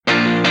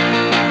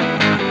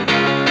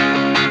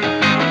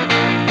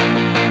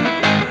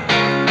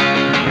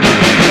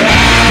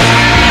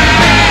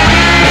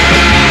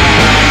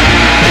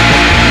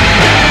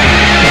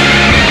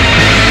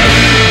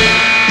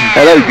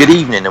Hello, good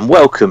evening, and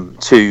welcome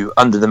to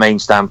Under the Main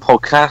Stand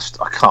podcast.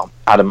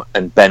 Adam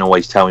and Ben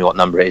always tell me what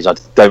number it is. I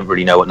don't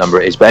really know what number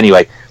it is, but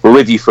anyway, we're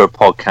with you for a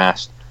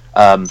podcast.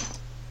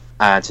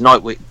 And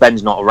tonight,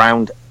 Ben's not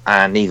around,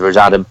 and neither is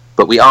Adam,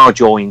 but we are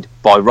joined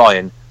by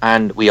Ryan,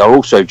 and we are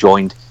also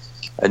joined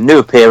a new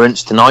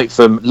appearance tonight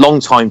from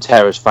long-time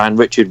Terrace fan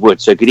Richard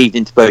Wood. So, good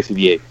evening to both of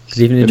you.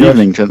 Good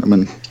evening,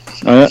 gentlemen.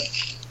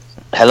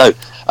 Hello.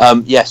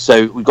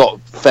 So we've got a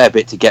fair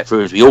bit to get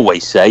through, as we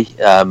always say.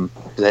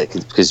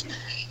 Because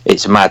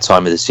it's a mad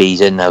time of the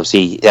season.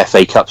 Obviously, the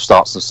FA Cup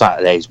starts on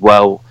Saturday as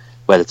well,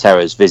 where the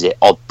Terrors visit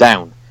Odd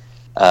Down,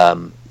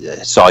 a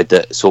side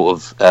that sort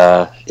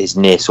of is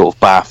near sort of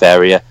Bath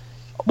area.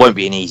 Won't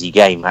be an easy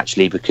game,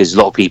 actually, because a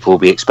lot of people will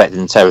be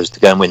expecting the Terrors to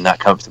go and win that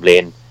comfortably,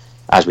 and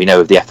as we know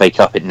with the FA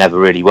Cup, it never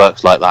really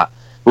works like that.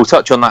 We'll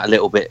touch on that a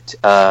little bit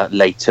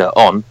later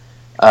on.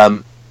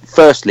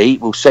 Firstly,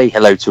 we'll say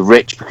hello to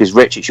Rich, because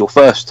Rich, it's your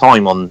first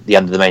time on the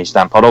Under the Main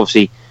Stand pod.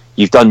 Obviously,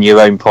 you've done your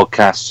own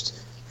podcast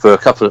for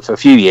a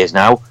few years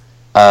now,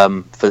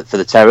 for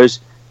the Terrors.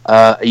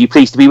 Are you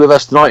pleased to be with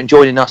us tonight and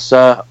joining us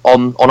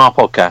on our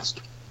podcast?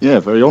 Yeah,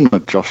 very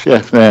honoured, Josh.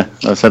 Yeah.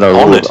 I said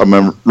I'm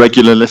a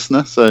regular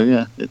listener, so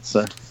yeah, it's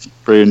a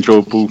very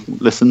enjoyable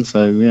listen.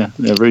 So yeah,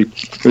 very,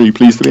 very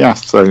pleased to be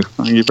asked. So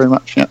thank you very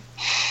much. Yeah.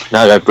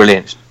 No,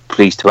 brilliant.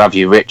 Pleased to have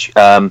you, Rich.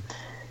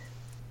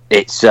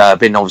 It's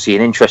been obviously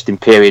an interesting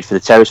period for the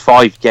Terrors.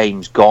 5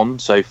 games gone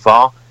so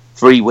far.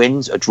 3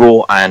 wins, a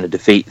draw and a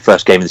defeat, the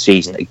first game of the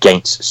season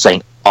against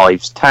St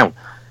Ives Town.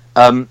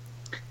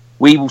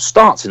 We will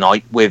start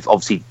tonight with,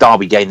 obviously,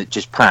 Derby game that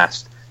just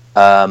passed.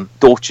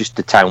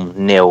 Dorchester Town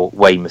 0,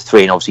 Weymouth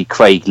 3, and obviously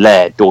Craig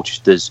Laird,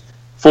 Dorchester's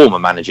former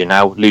manager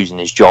now, losing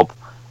his job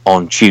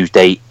on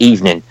Tuesday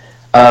evening.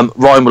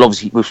 Ryan,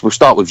 we'll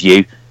start with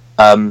you.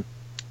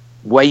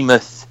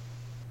 Weymouth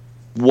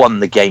won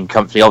the game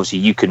comfortably. Obviously,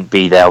 you couldn't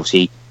be there,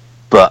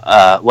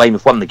 but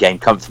Weymouth won the game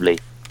comfortably,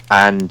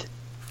 and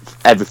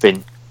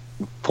everything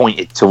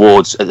pointed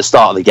towards, at the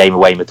start of the game, a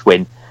Weymouth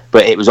win,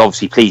 but it was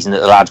obviously pleasing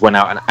that the lads went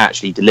out and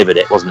actually delivered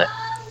it, wasn't it?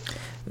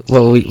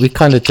 Well, we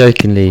kind of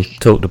jokingly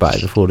talked about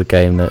it before the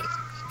game, that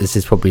this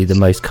is probably the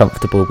most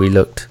comfortable we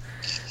looked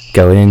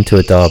going into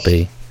a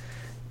derby.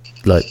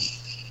 Like,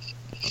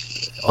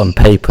 on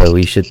paper,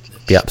 we should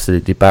be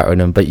absolutely battering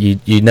them, but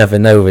you never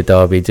know with a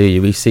derby, do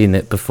you? We've seen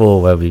it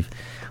before where we've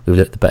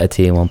looked the better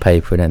team on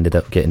paper and ended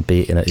up getting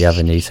beaten at the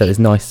Avenue, so it's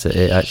nice that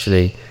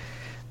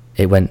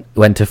it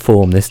went to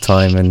form this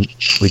time, and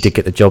we did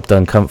get the job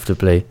done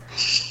comfortably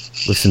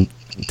with some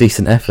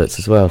decent efforts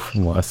as well,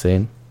 from what I've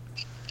seen.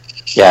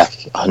 Yeah,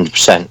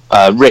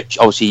 100%. Rich,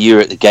 obviously you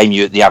were at the game,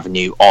 you were at the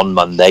Avenue on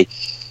Monday.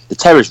 The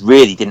Terrors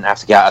really didn't have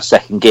to get out of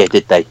second gear,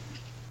 did they?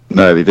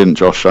 No, they didn't,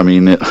 Josh. I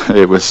mean,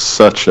 it was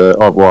such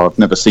I've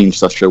never seen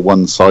such a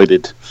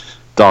one-sided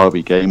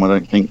derby game. I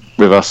don't think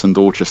with us and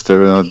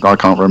Dorchester, I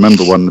can't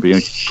remember one, to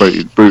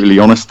be brutally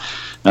honest.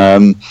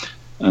 And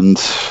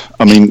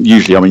I mean,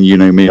 usually, you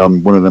know me,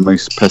 I'm one of the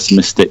most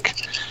pessimistic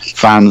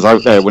fans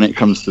out there when it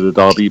comes to the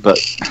derby. But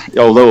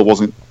although I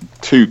wasn't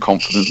too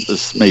confident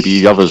as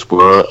maybe the others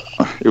were,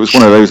 it was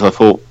one of those I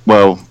thought,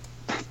 well,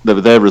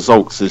 their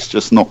results has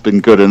just not been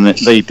good, and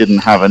they didn't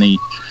have any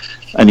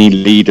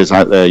leaders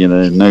out there. You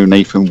know, no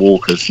Nathan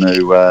Walkers,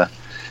 no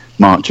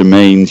Mark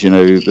Germains. You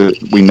know,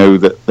 we know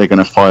that they're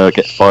going to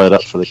get fired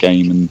up for the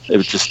game, and it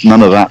was just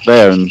none of that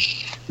there. And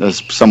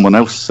as someone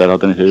else said, I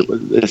don't know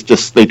who, it's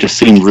just they just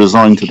seemed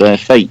resigned to their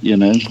fate, you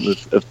know,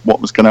 of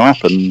what was going to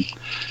happen.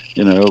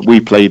 You know, we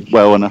played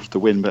well enough to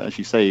win, but as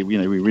you say, you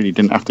know, we really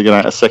didn't have to get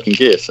out of second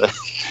gear. So,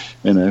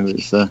 you know,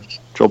 it's a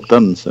job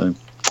done. So,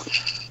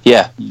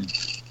 yeah.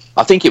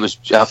 I think it was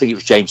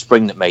James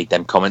Spring that made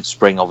them comments.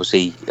 Spring,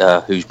 obviously,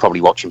 who's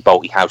probably watching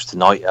Bolty House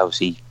tonight.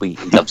 Obviously, he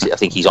loves it. I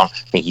think he's on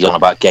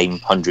about game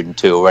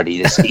 102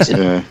 already this season.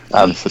 Yeah.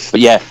 But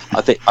yeah,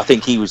 I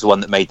think he was the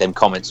one that made them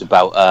comments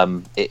about.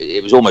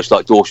 It was almost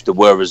like Dorchester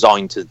were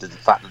resigned to the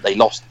fact that they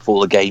lost before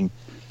the game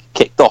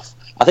kicked off.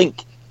 I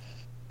think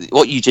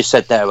what you just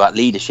said there about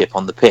leadership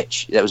on the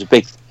pitch, that was a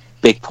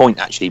big point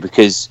actually,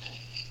 because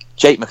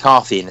Jake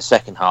McCarthy in the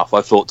second half,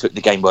 I thought, took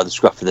the game by the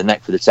scruff of the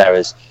neck for the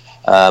Terrors.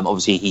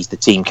 Obviously, he's the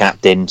team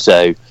captain,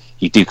 so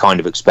you do kind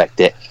of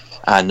expect it.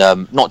 And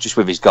not just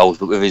with his goals,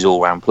 but with his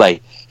all-round play.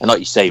 And like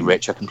you say,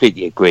 Rich, I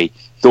completely agree.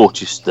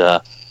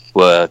 Dorchester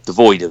were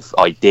devoid of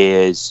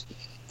ideas.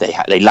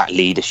 They lacked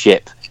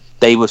leadership.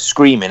 They were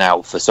screaming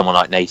out for someone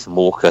like Nathan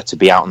Walker to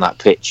be out on that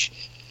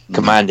pitch,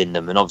 commanding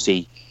them. And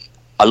obviously,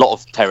 a lot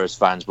of Terrors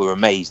fans were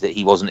amazed that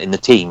he wasn't in the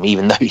team,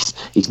 even though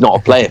he's not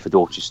a player for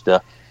Dorchester.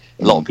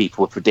 A lot of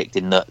people were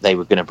predicting that they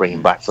were going to bring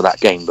him back for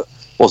that game, but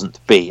wasn't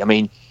to be. I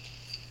mean,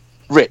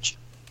 Rich,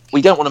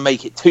 we don't want to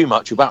make it too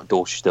much about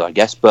Dorchester, I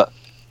guess, but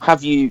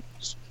have you,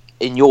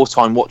 in your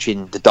time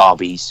watching the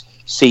derbies,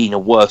 seen a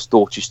worse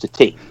Dorchester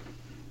team?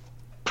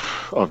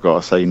 I've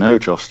got to say no,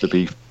 Josh, to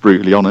be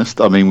brutally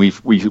honest. I mean,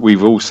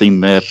 we've all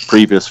seen their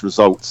previous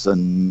results,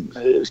 and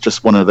it's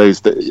just one of those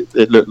that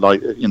it looked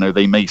like, you know,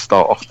 they may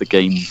start off the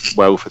game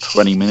well for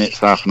 20 minutes,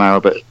 half an hour,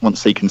 but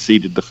once they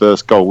conceded the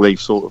first goal, they've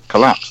sort of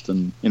collapsed,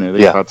 and, you know,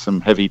 they've had some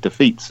heavy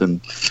defeats,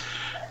 and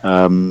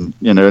And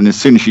as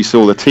soon as you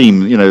saw the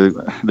team,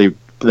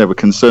 there were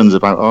concerns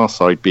about our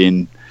side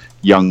being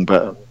young,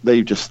 but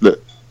they just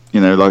looked,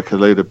 like a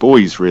load of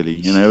boys,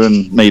 really,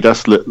 and made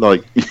us look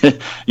like,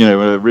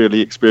 a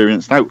really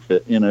experienced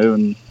outfit,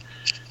 and,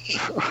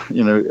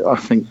 I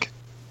think,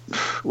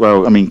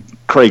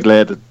 Craig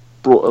Laird had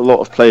brought a lot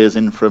of players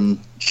in from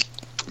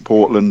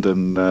Portland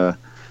and the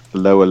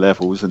lower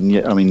levels, and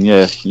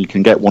you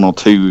can get one or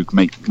two who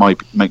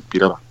might be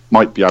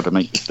able to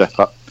make the step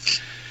up,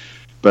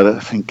 but I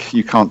think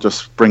you can't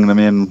just bring them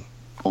in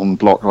on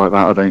block like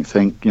that. I don't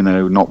think,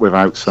 not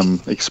without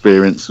some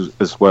experience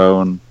as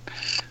well. And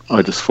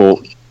I just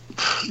thought,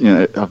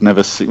 I've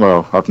never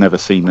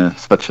seen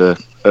such a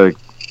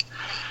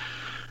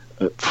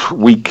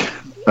weak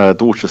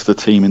Dorchester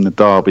team in the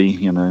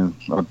derby.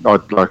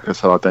 Like I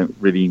said, I don't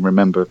really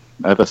remember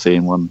ever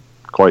seeing one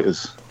quite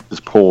as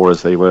poor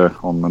as they were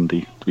on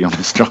Monday, to be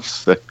honest, Josh.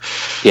 So.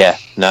 Yeah,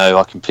 no,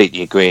 I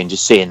completely agree. And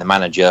just seeing the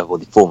manager, or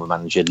the former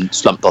manager,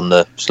 slumped on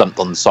the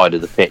side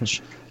of the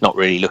pitch, not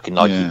really looking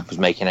like he was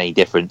making any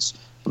difference.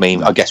 I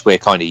mean, I guess we're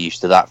kind of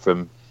used to that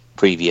from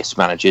previous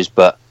managers,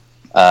 but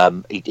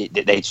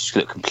they just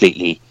look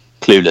completely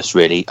clueless,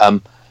 really.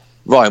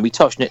 Ryan, we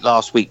touched on it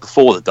last week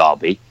before the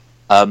derby.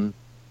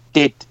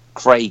 Did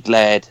Craig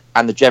Laird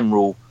and the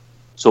general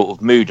sort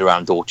of mood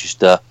around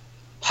Dorchester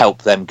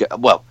help them get...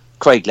 Well,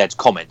 Craig Laird's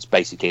comments,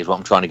 basically, is what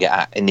I'm trying to get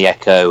at in the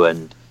Echo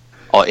and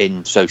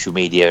in social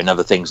media and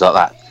other things like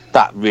that.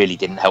 That really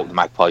didn't help the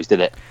Magpies, did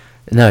it?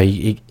 No,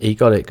 he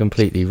got it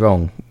completely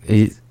wrong.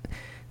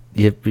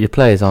 Your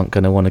players aren't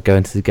going to want to go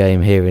into the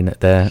game hearing that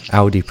they're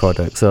Audi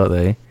products, are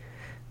they?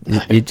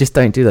 You just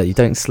don't do that. You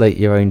don't slate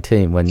your own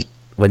team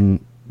when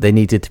they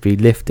needed to be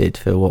lifted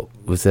for what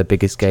was their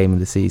biggest game of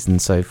the season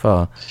so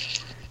far,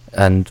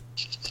 and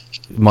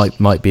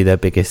might be their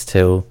biggest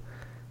till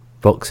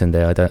Boxing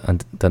Day. I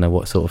don't know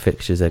what sort of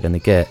fixtures they're going to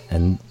get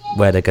and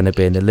where they're going to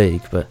be in the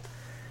league, but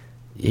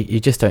you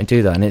just don't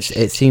do that. And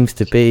it seems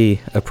to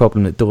be a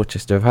problem that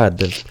Dorchester have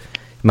had, of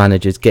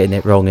managers getting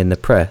it wrong in the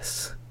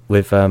press.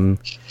 With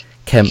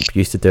Kemp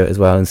used to do it as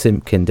well, and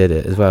Simpkin did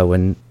it as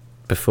well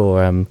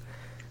before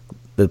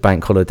the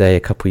bank holiday a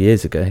couple of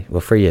years ago,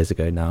 3 years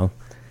ago now.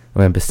 I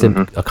remember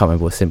I can't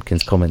remember what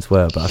Simpkin's comments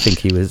were, but I think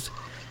he was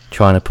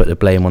trying to put the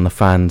blame on the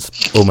fans,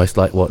 almost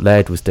like what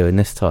Laird was doing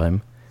this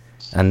time.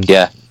 And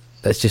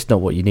that's just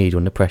not what you need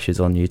when the pressure's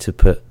on you to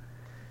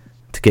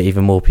get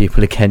even more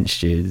people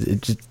against you.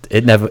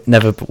 It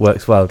never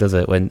works well, does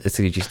it? As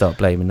soon as you start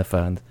blaming the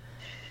fans,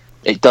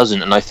 it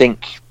doesn't. And I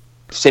think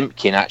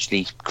Simpkin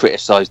actually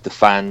criticised the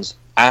fans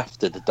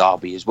after the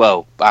derby as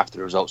well, after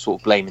the result,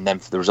 sort of blaming them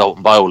for the result.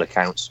 And by all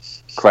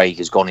accounts, Craig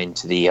has gone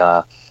into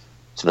the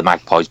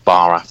Magpies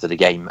bar after the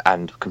game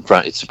and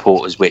confronted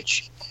supporters,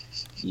 which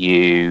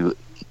you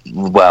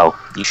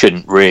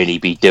shouldn't really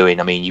be doing.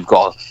 I mean, you've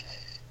got to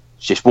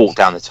just walk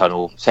down the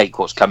tunnel, take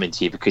what's coming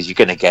to you, because you're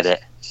going to get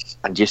it,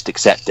 and just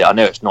accept it. I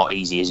know it's not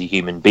easy as a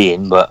human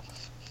being, but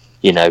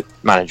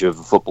manager of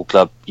a football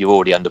club, you're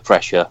already under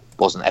pressure,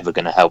 wasn't ever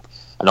going to help.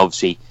 And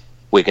obviously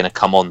we're going to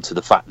come on to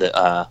the fact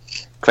that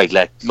Craig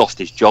Laird lost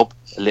his job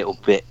a little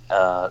bit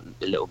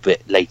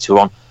later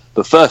on.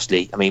 But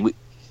firstly, I mean,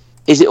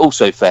 is it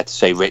also fair to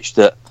say, Rich,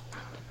 that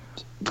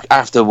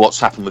after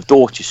what's happened with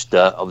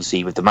Dorchester,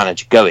 obviously with the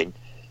manager going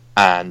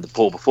and the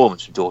poor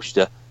performance of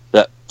Dorchester,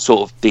 that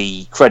sort of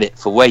the credit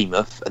for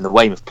Weymouth and the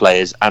Weymouth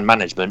players and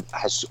management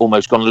has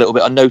almost gone a little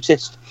bit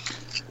unnoticed?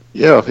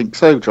 Yeah, I think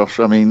so, Josh.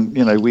 I mean,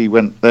 we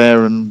went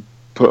there and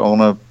put on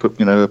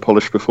a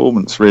polished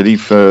performance, really,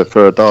 for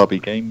a derby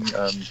game.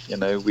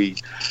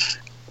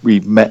 We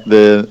met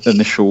the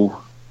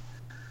initial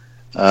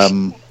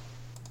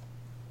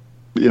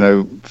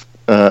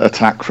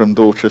attack from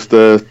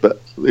Dorchester,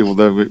 but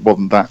although it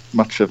wasn't that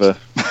much of a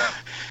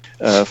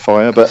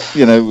fire, but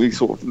we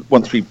sort of,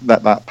 once we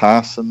let that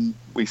pass, and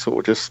we sort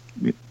of just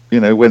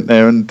went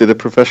there and did a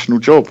professional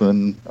job.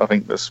 And I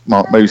think, as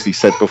Mark Mosley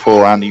said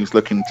beforehand, he was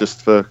looking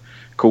just for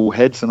cool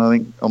heads, and I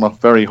think on a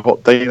very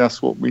hot day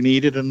that's what we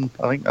needed, and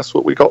I think that's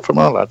what we got from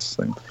our lads.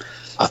 So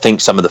I think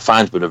some of the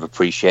fans would have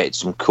appreciated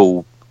some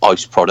cool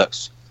ice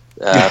products.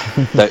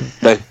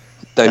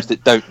 Those that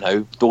don't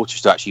know,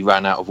 Dorchester actually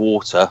ran out of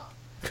water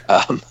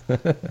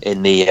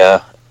in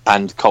the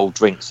and cold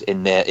drinks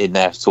in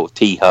their sort of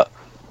tea hut.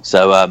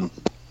 So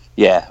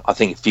I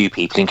think a few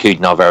people,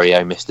 including our very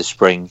own Mr.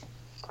 Spring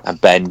and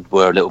Ben,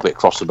 were a little bit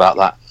cross about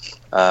that.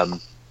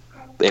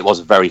 It was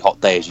a very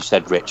hot day, as you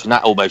said, Rich, and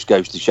that almost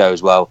goes to show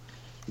as well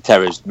the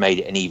Terrors made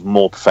it an even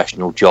more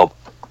professional job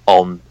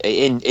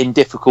in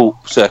difficult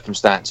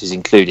circumstances,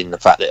 including the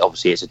fact that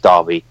obviously it's a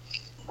derby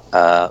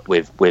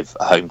with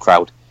a home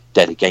crowd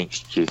dead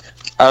against you.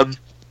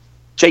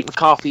 Jake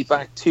McCarthy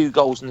bagged 2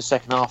 goals in the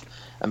second half,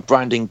 and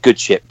Brandon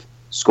Goodship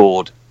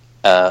scored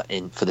for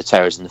the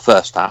Terrors in the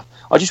first half.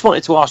 I just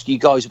wanted to ask you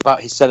guys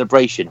about his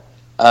celebration.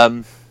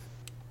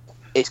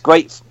 It's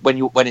great when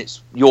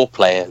it's your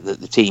player,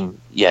 that the team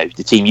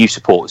you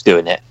support is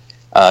doing it.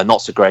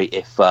 Not so great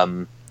if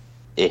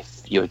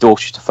you're a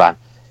Dorchester fan.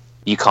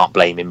 You can't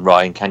blame him,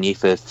 Ryan, can you,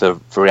 for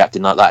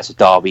reacting like that? It's a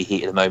derby,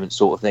 heat of the moment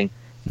sort of thing.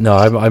 No,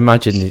 I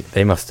imagine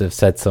they must have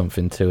said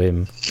something to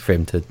him for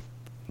him to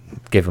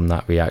give him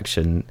that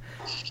reaction.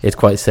 It's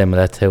quite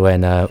similar to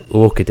when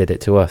Walker did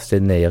it to us,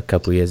 didn't he, a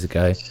couple of years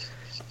ago,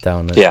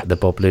 down at the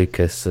Bob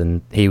Lucas,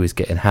 and he was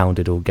getting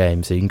hounded all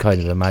game. So you can kind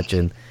of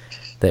imagine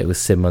that it was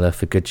similar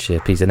for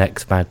Goodship. He's an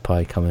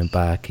ex-Magpie coming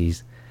back.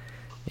 He's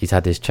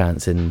had his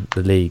chance in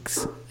the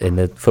leagues, in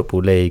the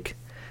Football League.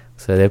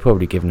 So they're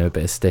probably giving him a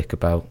bit of stick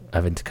about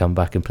having to come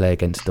back and play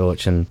against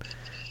Dortch, and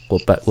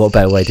what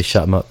better way to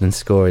shut him up than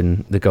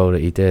scoring the goal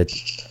that he did.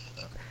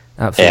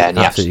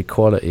 Absolutely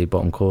quality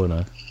bottom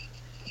corner.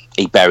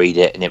 He buried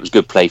it, and it was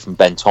good play from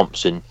Ben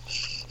Thompson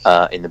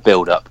in the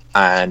build-up.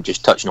 And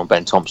just touching on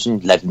Ben Thompson,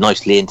 led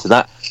nicely into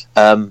that.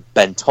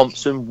 Ben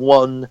Thompson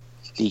won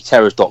the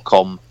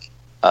Terrors.com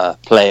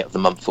Player of the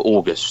Month for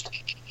August,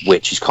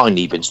 which has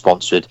kindly been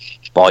sponsored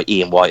by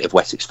Ian White of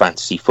Wessex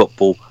Fantasy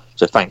Football.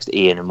 So thanks to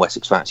Ian and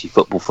Wessex Fantasy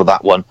Football for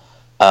that one.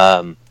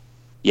 I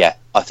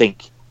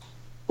think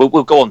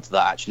we'll go on to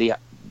that actually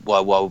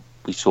while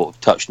we sort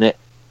of touched on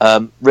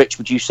it. Rich,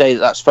 would you say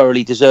that's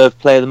thoroughly deserved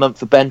Player of the Month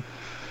for Ben?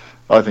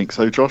 I think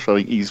so, Josh. I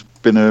think he's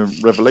been a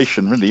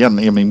revelation, really, hasn't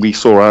he? I mean, we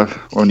saw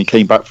when he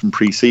came back from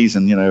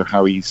pre-season,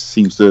 how he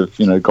seems to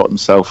have, got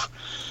himself,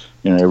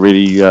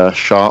 really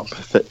sharp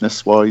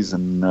fitness-wise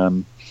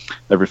and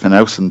everything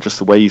else. And just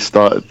the way he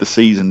started the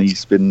season,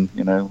 he's been,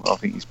 I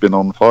think he's been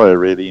on fire,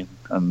 really.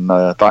 And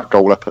that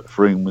goal up at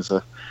Froome was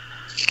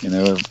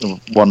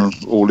one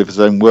of all of his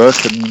own work,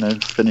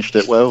 and finished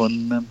it well,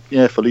 and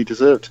fully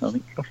deserved, I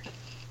think.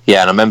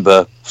 Yeah, and I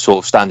remember sort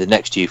of standing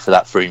next to you for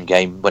that Froome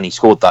game when he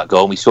scored that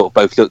goal, and we sort of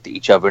both looked at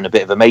each other in a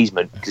bit of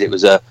amazement, because it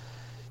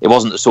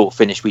wasn't the sort of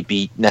finish we'd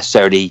be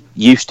necessarily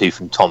used to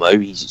from Tomo.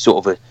 He's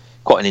sort of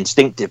quite an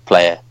instinctive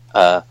player,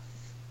 but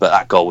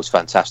that goal was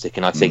fantastic,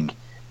 and I think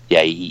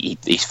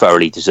he's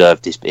thoroughly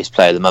deserved his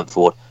Player of the Month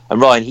award.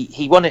 And Ryan,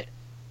 he won it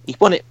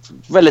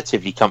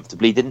relatively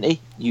comfortably, didn't he?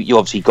 You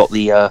obviously got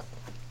the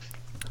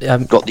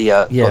got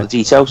the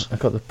details. I've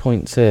got the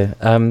points here.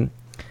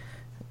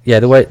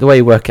 The way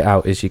you work it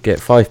out is you get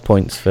 5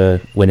 points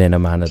for winning a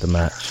man of the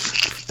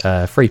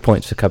match, 3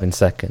 points for coming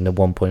second, and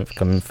 1 point for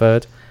coming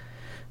third.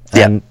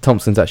 And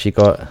Thompson's actually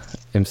got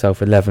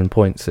himself 11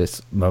 points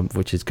this month,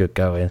 which is good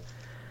going.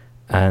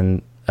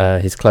 And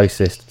his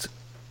closest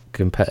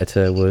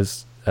competitor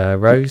was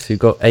Rose, who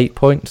got 8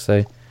 points.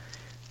 So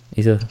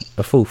he's a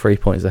full 3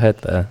 points ahead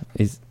there.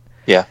 He's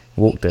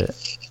walked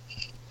it.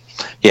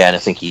 Yeah, and I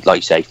think he, like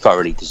you say,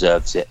 thoroughly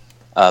deserves it.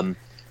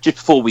 Just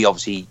before we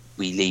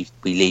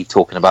leave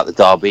talking about the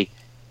derby,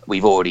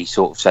 we've already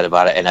sort of said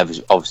about it, and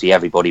obviously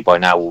everybody by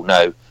now will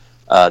know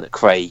that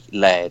Craig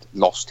Laird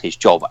lost his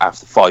job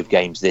after 5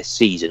 games this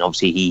season.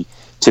 Obviously, he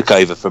took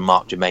over from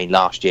Mark Germain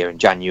last year in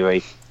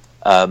January.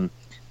 I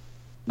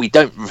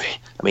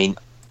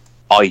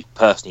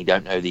personally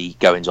don't know the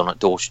goings on at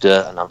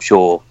Dorchester, and I'm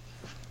sure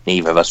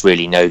neither of us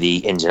really know the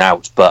ins and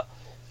outs, but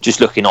just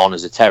looking on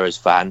as a Terrors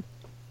fan,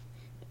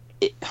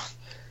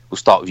 we'll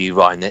start with you,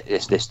 Ryan,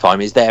 this time.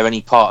 Is there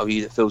any part of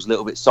you that feels a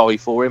little bit sorry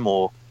for him,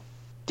 or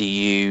do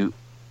you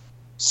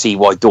see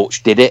why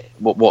Dorch did it?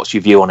 What's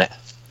your view on it?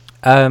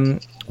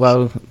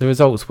 Well, the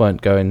results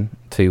weren't going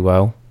too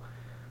well.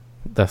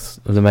 That's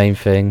the main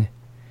thing.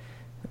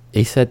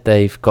 He said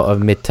they've got a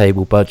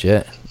mid-table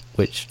budget,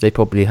 which they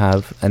probably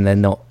have, and they're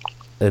not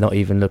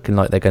even looking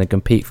like they're going to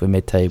compete for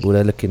mid-table.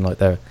 They're looking like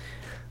they're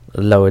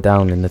lower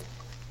down they're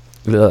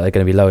going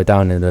to be lower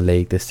down in the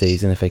league this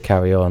season if they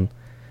carry on.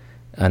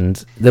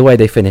 And the way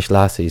they finished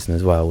last season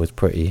as well was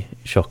pretty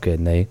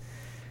shocking. They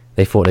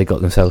thought they got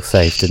themselves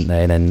safe, didn't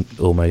they? And then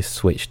almost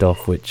switched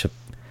off, which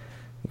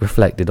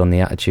reflected on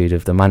the attitude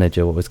of the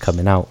manager, what was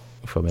coming out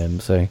from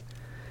him. So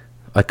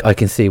I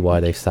can see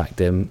why they've sacked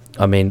him.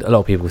 I mean, a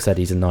lot of people said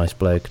he's a nice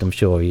bloke, and I'm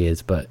sure he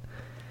is, but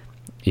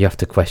you have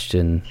to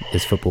question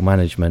his football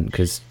management,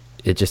 because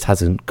it just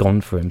hasn't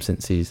gone for him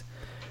since he's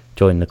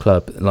joined the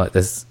club. Like,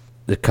 there's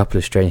a couple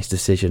of strange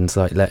decisions,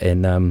 like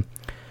letting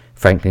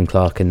Franklin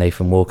Clark and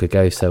Nathan Walker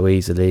go so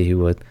easily, who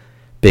were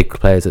big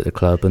players at the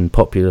club and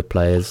popular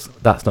players.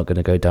 That's not going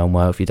to go down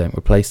well if you don't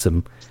replace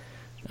them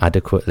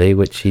adequately,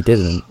 which he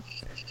didn't.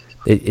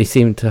 He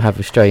seemed to have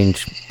a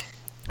strange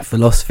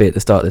philosophy at the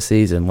start of the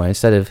season, where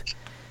instead of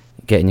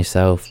getting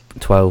yourself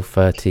 12,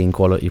 13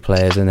 quality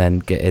players and then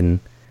getting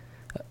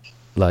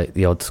like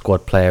the odd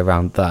squad player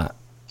around that,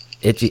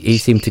 he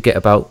seemed to get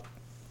about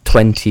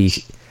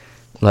 20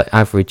 like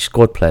average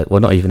squad players. Well,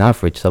 not even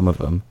average, some of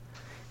them.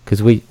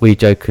 Because we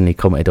jokingly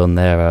commented on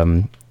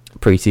their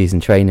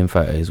pre-season training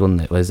photos,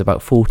 wasn't it? Where there's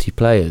about 40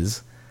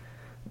 players,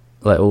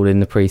 like all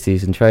in the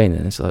pre-season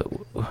training. It's like,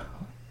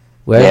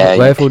 where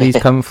have all these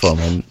come from,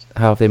 and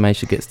how have they managed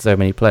to get so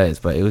many players?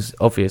 But it was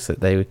obvious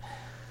that it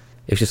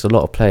was just a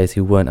lot of players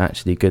who weren't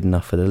actually good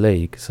enough for the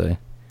league. So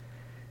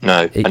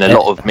and a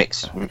lot of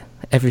mix.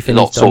 Everything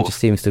he's done just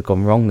seems to have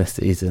gone wrong this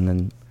season,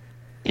 and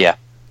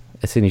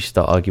as soon as you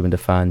start arguing with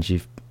the fans,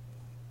 you've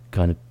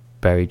kind of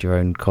buried your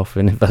own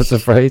coffin, if that's a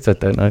phrase. I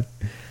don't know.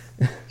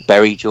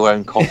 Buried your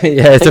own coffin.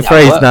 Yeah, it's a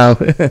phrase now.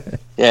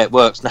 Yeah, it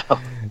works now.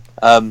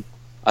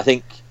 I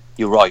think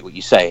you're right what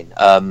you're saying.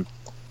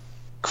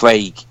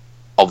 Craig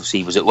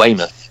obviously was at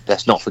Weymouth.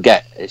 Let's not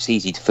forget, it's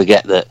easy to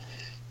forget that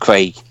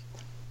Craig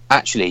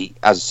actually,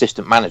 as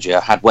assistant manager,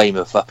 had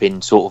Weymouth up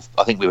in sort of,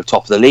 I think we were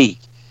top of the league.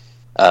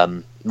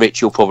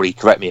 Rich, you'll probably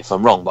correct me if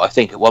I'm wrong, but I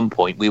think at one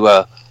point we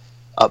were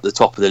up the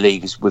top of the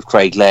league with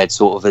Craig Laird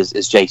sort of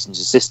as Jason's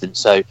assistant.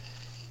 So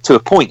to a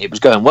point, it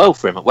was going well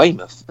for him at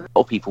Weymouth. A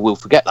lot of people will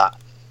forget that.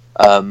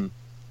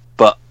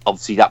 But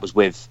obviously that was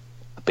with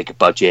a bigger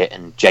budget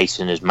and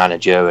Jason as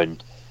manager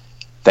and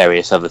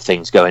various other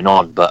things going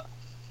on. But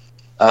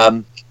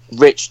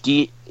Rich,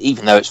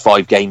 even though it's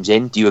 5 games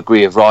in, do you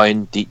agree with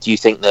Ryan? Do you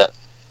think that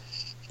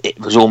it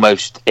was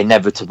almost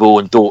inevitable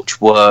and Dortch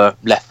were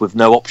left with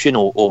no option,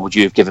 or would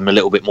you have given them a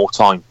little bit more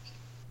time?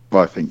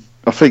 Well, I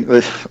think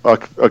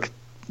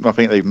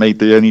they've made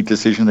the only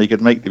decision they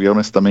could make, to be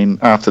honest. I mean,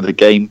 after the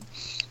game,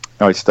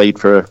 I stayed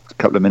for a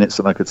couple of minutes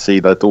and I could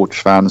see the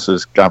Dortch fans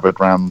was gathered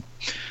round,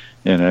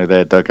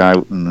 their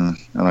dugout, and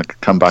I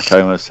could come back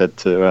home. I said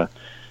to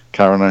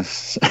Karen, I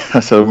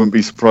said I wouldn't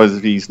be surprised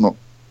if he's not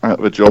out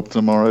of a job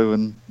tomorrow.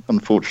 And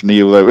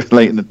unfortunately, although it was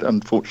late,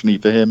 unfortunately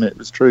for him, it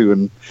was true.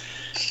 And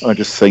I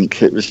just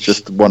think it was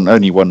just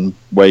only one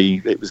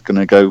way it was going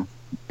to go.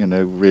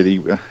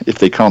 Really, if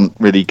they can't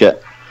really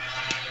get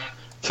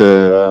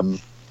to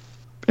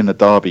in a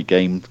derby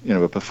game,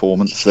 a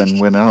performance, then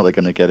when are they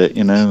going to get it?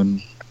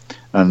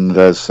 And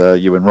as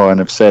you and Ryan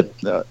have said,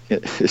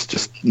 it's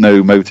just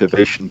no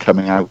motivation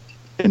coming out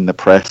in the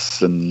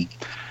press, and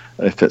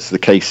if it's the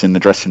case in the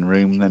dressing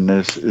room, then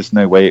there's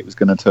no way it was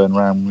going to turn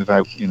around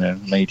without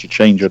major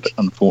change.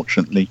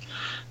 Unfortunately,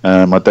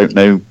 I don't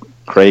know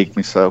Craig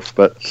myself,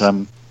 but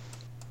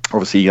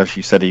obviously, as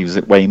you said, he was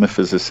at Weymouth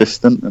as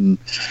assistant, and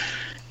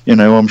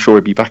I'm sure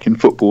he'll be back in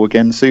football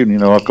again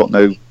soon. I've got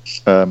no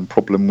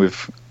problem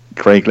with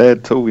Craig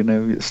Laird at all.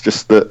 It's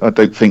just that I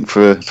don't think,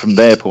 from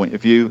their point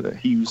of view, that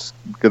he was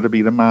going to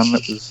be the man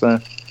that was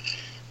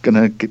going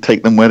to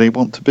take them where they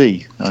want to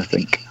be. I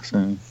think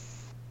so.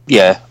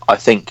 I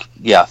think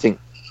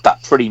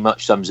that pretty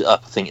much sums it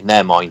up. I think in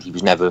their mind, he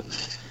was never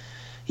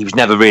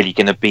really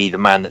going to be the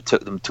man that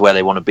took them to where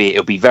they want to be.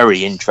 It'll be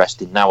very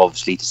interesting now,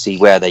 obviously, to see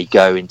where they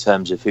go in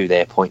terms of who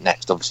they appoint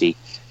next. Obviously,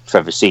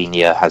 Trevor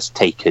Senior has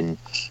taken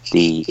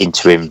the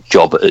interim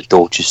job at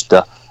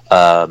Dorchester.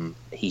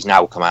 He's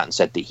now come out and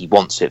said that he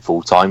wants it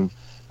full time,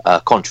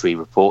 contrary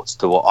reports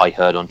to what I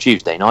heard on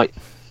Tuesday night.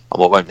 I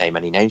won't name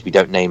any names. We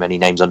don't name any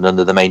names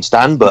under the main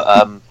stand,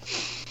 but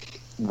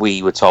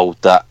we were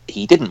told that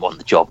he didn't want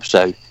the job.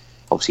 So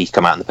obviously he's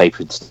come out in the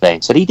paper today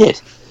and said he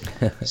did.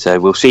 So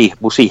we'll see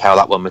how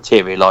that one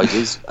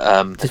materialises.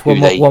 Just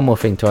one more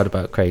thing to add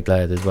about Craig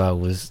Laird as well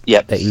was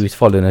that he was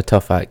following a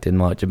tough act in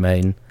Mark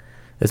Germain.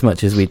 As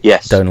much as we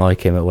don't like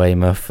him at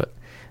Weymouth,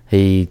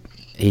 he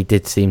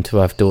did seem to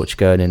have Dortch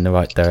going in the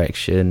right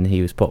direction.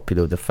 He was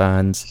popular with the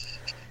fans.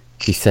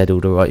 He said all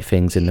the right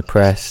things in the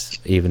press,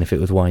 even if it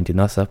was winding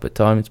us up at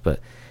times,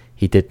 but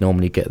he did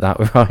normally get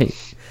that right.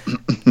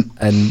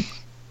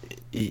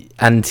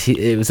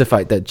 It was the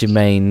fact that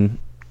Jermaine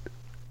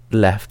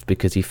left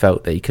because he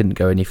felt that he couldn't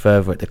go any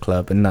further at the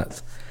club, and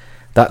that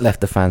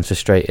left the fans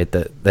frustrated,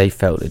 that they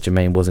felt that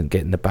Jermaine wasn't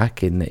getting the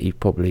backing that he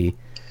probably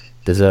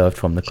deserved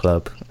from the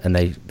club, and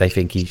they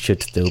think he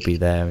should still be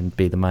there and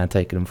be the man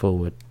taking them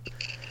forward.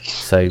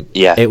 So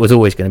it was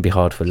always going to be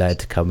hard for Laird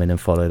to come in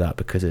and follow that,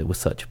 because it was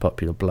such a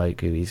popular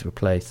bloke who he's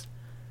replaced.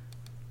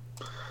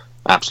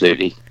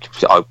 Absolutely,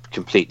 I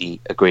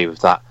completely agree with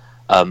that.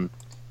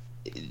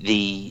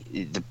 The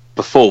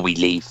before we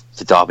leave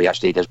the derby,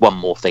 actually, there's one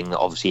more thing that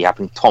obviously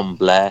happened. Tom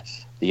Blair,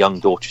 the young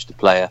Dorchester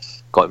player,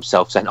 got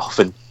himself sent off,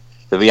 and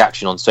the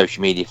reaction on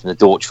social media from the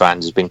Dorch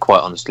fans has been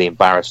quite honestly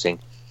embarrassing.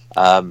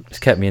 It's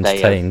kept me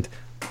entertained.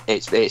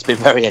 It's been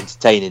very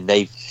entertaining.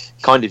 They've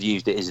kind of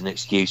used it as an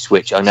excuse,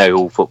 which I know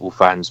all football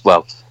fans,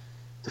 well,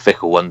 the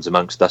fickle ones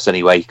amongst us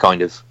anyway,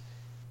 kind of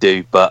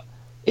do. But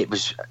it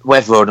was,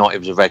 whether or not it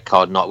was a red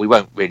card or not, we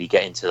won't really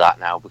get into that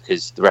now,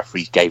 because the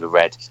referees gave a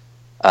red.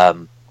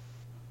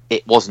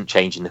 It wasn't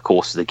changing the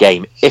course of the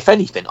game. If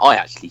anything, I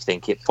actually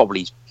think it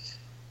probably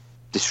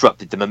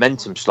disrupted the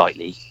momentum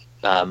slightly,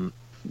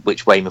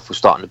 which Weymouth was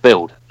starting to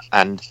build.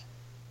 And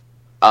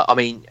I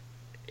mean,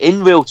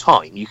 in real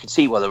time, you can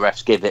see why the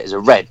refs give it as a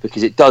red,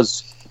 because it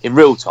does, in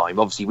real time,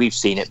 obviously we've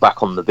seen it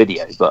back on the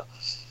video, but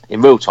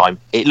in real time,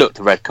 it looked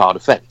a red card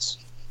offence.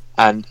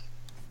 And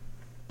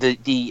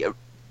the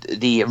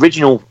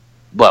original,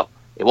 well,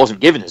 it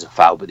wasn't given as a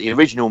foul, but the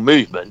original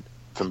movement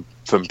from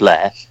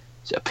Blair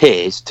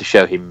appears to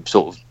show him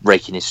sort of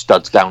raking his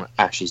studs down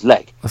Ash's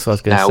leg. That's what I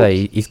was going to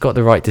say. He's got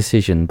the right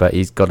decision, but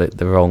he's got it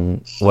the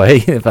wrong way,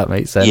 if that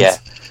makes sense. Yeah.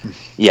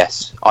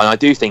 Yes. And I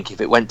do think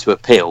if it went to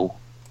appeal,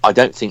 I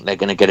don't think they're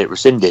going to get it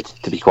rescinded,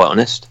 to be quite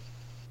honest.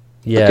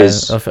 Yeah,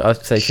 because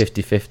I'd say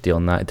 50-50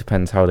 on that. It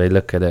depends how they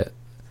look at it.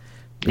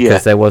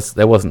 Because there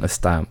wasn't a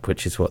stamp,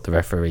 which is what the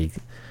referee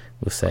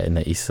was saying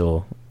that he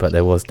saw, but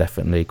there was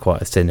definitely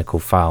quite a cynical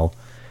foul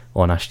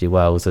on Ashley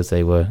Wells as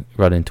they were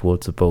running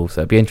towards the ball.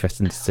 So it'd be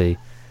interesting to see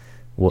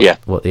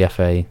what the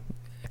FA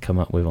come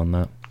up with on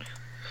that.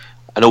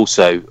 And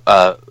also,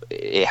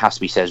 it has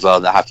to be said as well,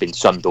 there have been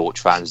some Dorch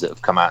fans that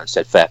have come out and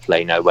said, fair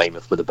play, no,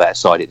 Weymouth were the better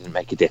side, it didn't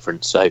make a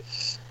difference. So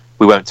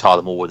we won't tar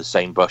them all with the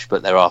same brush,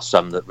 but there are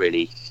some that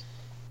really,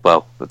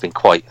 well, have been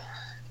quite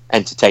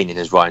entertaining,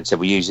 as Ryan said.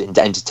 We use it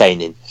into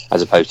entertaining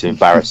as opposed to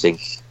embarrassing,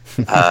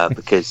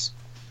 because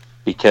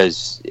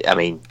I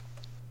mean,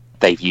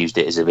 they've used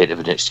it as a bit of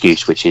an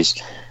excuse, which is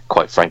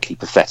quite frankly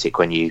pathetic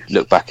when you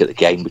look back at the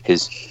game,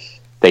 because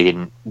they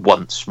didn't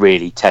once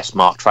really test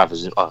Mark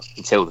Travers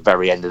until the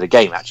very end of the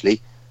game,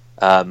 actually.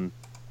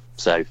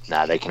 So,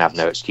 they can have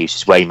no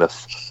excuses.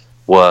 Weymouth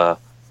were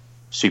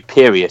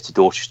superior to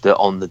Dorchester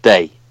on the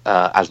day.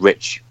 As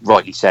Rich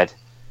rightly said,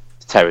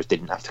 the Terrors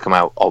didn't have to come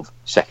out of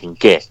second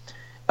gear.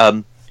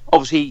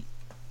 Obviously,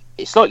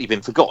 it's slightly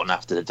been forgotten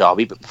after the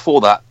derby, but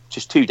before that,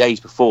 just 2 days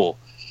before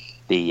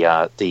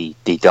the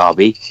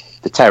derby,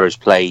 the Terrors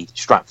played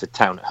Stratford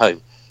Town at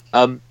home.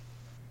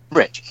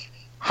 Rich,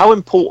 how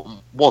important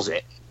was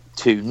it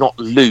to not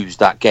lose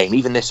that game,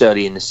 even this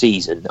early in the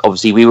season?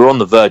 Obviously, we were on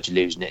the verge of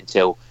losing it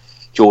until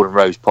Jordan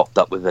Rose popped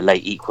up with a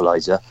late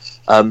equaliser,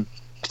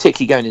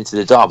 particularly going into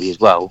the derby as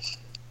well.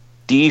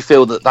 Do you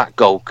feel that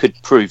goal could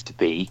prove to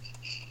be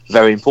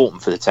very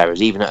important for the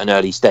Terrors, even at an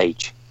early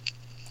stage?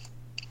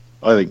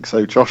 I think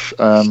so, Josh.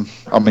 I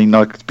mean,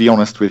 to be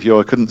honest with you,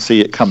 I couldn't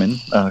see it coming.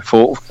 I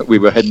thought we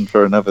were heading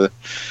for another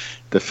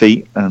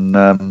defeat,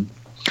 and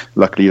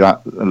luckily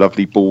that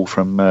lovely ball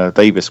from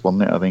Davis,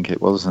 wasn't it? I think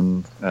it was,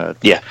 and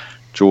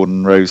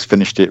Jordan Rose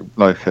finished it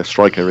like a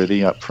striker,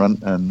 really, up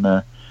front,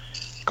 and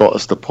got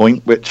us the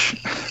point,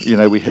 which,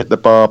 we hit the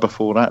bar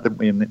before that, didn't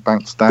we? And it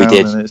bounced down,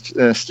 and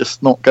it's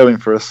just not going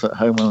for us at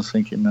home. I was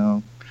thinking,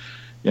 no,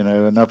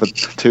 another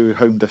 2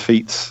 home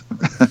defeats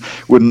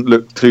wouldn't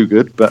look too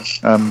good, but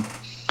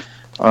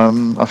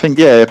I think,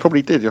 it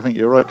probably did. I think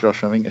you're right,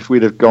 Josh. I think if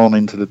we'd have gone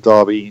into the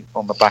derby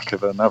on the back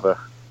of another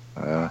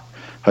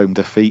home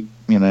defeat,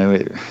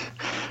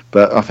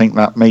 but I think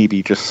that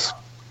maybe just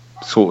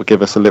sort of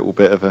give us a little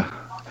bit of a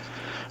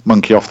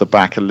monkey off the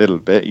back a little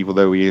bit, even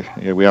though we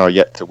are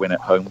yet to win at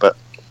home. But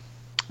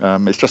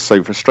it's just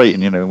so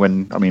frustrating,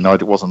 when, I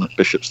wasn't at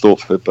Bishop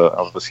Stortford, but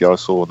obviously I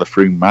saw the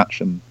Frome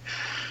match, and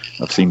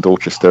I've seen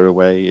Dorchester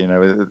away.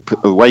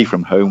 Away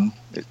from home,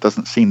 it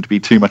doesn't seem to be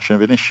too much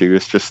of an issue.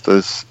 It's just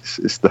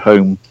it's the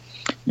home.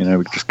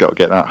 We've just got to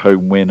get that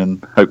home win,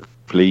 and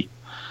hopefully,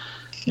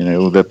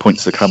 the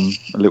points to come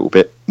a little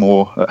bit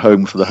more at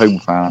home for the home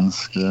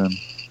fans.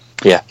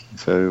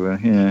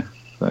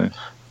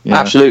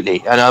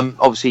 Absolutely, and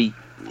obviously,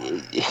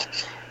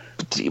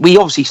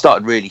 we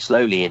started really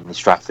slowly in the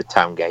Stratford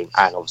Town game,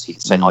 and obviously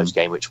the St Ives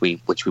game, which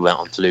we went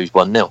on to lose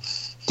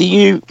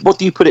 1-0. What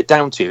do you put it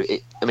down to?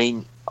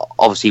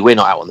 Obviously we're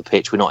not out on the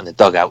pitch, we're not in the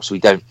dugout, so we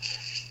don't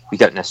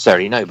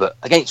necessarily know. But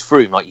against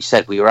Frome, like you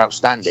said, we were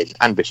outstanding,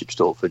 and Bishop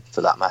Stortford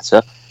for that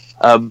matter.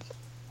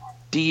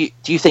 Do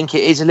you think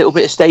it is a little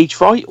bit of stage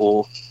fright,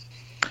 or?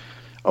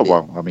 Oh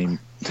well, only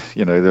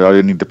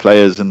the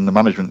players and the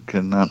management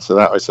can answer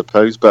that, I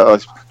suppose.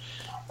 But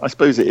I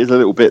suppose it is a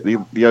little bit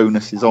the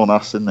onus is on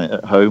us, isn't it,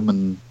 at home?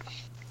 And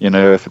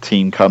if a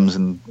team comes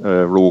and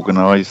are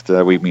organised,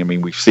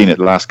 we've seen it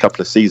the last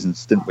couple of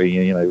seasons, didn't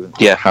we?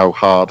 How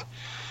hard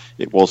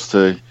it was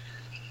to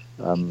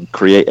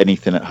create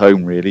anything at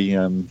home, really.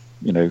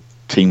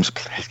 Teams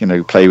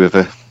play with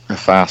a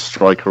fast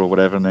striker or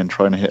whatever, and then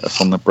trying to hit us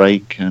on the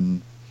break.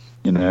 And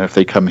if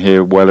they come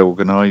here well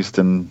organised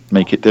and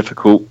make it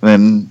difficult,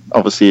 then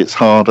obviously it's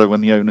harder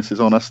when the onus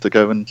is on us to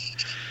go and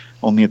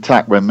on the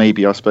attack. When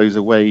maybe, I suppose,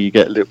 away you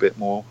get a little bit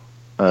more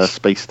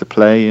space to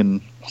play,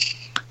 and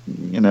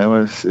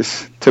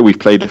it's till we've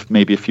played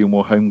maybe a few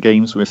more home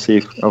games, we'll see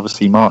if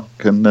obviously Mark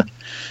and the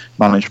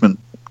management,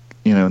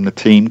 and the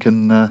team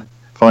can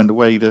find a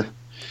way to,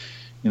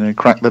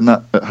 crack the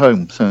nut at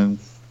home. So,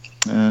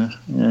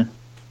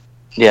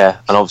 Yeah,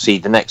 and obviously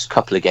the next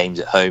couple of games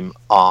at home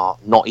are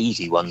not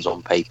easy ones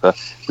on paper.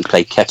 We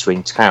play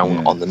Kettering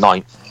Town on the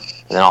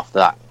 9th, and then after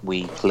that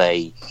we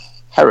play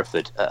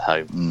Hereford at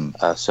home.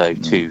 So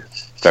 2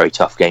 very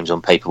tough games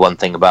on paper. One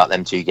thing about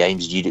them 2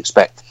 games is you'd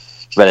expect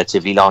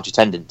relatively large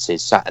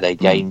attendances, Saturday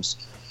games,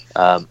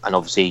 and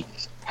obviously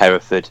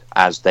Hereford,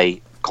 as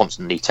they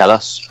constantly tell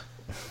us,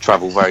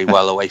 travel very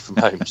well away from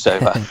home. So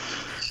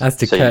as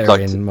to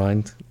Kettering in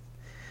mind.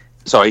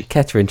 Sorry?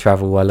 Kettering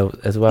travel well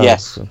as well.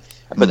 Yes. So.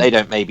 But they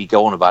don't maybe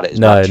go on about it as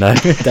much. No,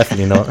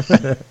 definitely not.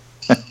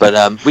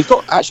 But we've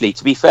got, actually,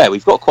 to be fair,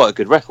 we've got quite a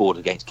good record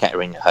against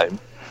Kettering at home.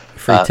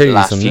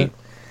 3-2s,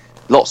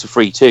 lots of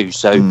 3-2s.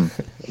 So,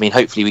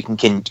 hopefully we can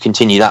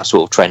continue that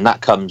sort of trend.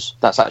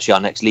 That's actually our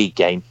next league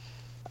game,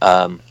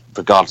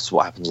 regardless of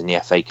what happens in the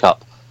FA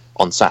Cup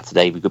on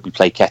Saturday. We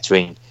play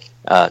Kettering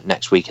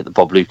next week at the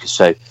Bob Lucas.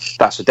 So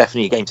that's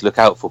definitely a game to look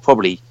out for.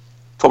 Probably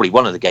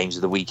one of the games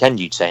of the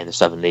weekend, you'd say, in the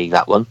Southern League,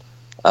 that one.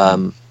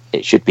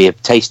 It should be a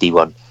tasty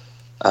one.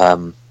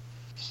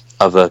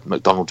 Other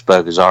McDonald's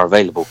burgers are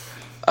available.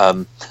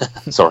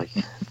 Sorry.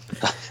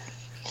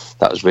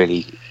 That was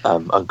really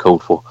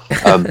uncalled for.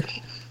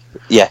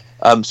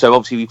 So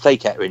obviously we play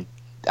Kettering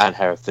and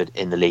Hereford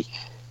in the league.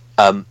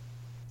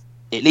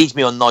 It leads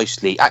me on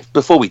nicely.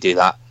 Before we do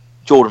that,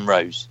 Jordan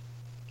Rose,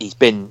 he's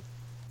been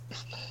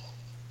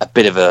a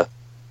bit of a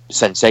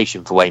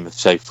sensation for Weymouth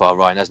so far,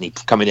 Ryan, hasn't he?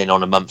 Coming in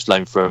on a month's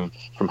loan from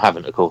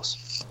Havant, of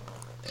course.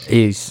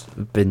 He's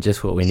been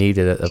just what we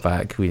needed at the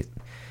back.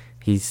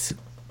 He's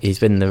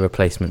been the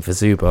replacement for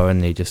Zubar,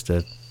 and he just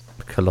a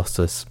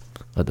colossus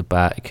at the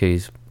back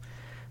who's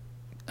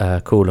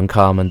cool and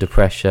calm under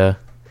pressure,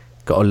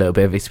 got a little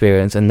bit of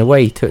experience, and the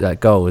way he took that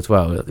goal as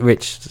well.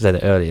 Rich said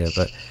it earlier,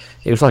 but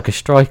it was like a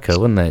striker,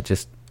 wasn't it?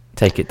 Just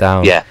take it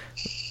down,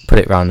 put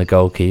it round the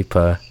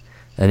goalkeeper,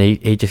 and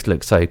he just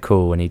looked so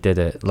cool when he did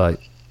it. Like,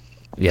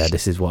 yeah,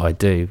 this is what I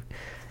do.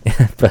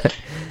 But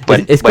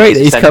it's great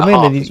that he's come in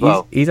and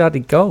he's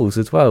added goals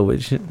as well,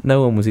 which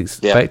no one was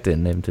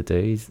expecting him to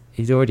do.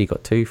 He's already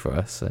got 2 for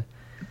us. So.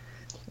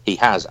 He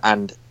has,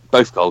 and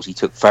both goals he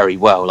took very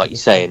well, like you're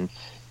saying.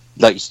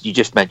 Like you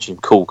just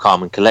mentioned, cool,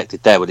 calm, and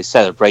collected there. With his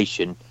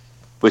celebration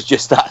was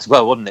just that as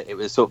well, wasn't it? It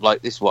was sort of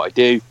like, this is what I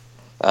do.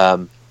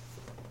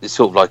 It's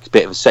sort of like a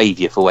bit of a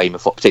saviour for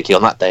Weymouth,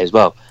 particularly on that day as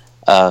well.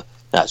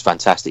 That's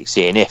fantastic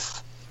seeing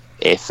if,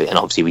 and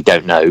obviously we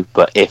don't know,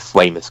 but if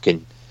Weymouth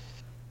can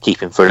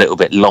keep him for a little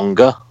bit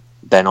longer,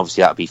 then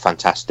obviously that would be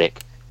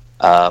fantastic.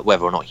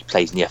 Whether or not he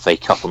plays in the FA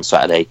Cup on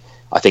Saturday,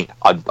 I think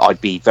I'd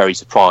be very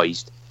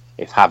surprised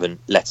if Havant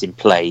let him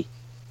play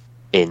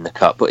in the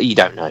Cup, but you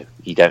don't know.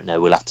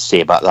 We'll have to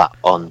see about that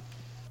on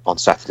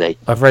Saturday.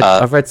 I've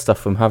read stuff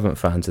from Havant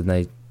fans,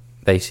 and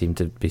they seem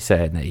to be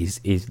saying that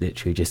he's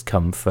literally just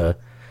come to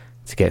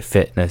get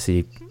fitness.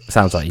 He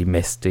sounds like he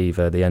missed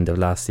either the end of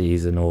last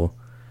season or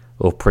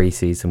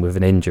pre-season with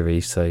an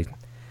injury, so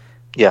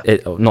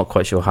I'm not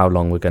quite sure how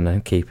long we're going to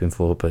keep him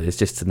for, but it's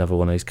just another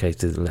one of those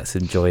cases that let's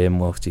enjoy him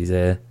whilst he's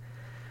here,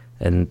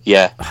 and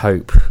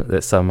hope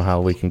that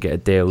somehow we can get a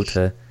deal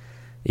to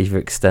either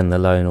extend the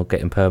loan or get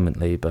him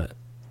permanently, but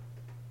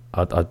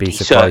I'd be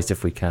surprised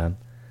if we can.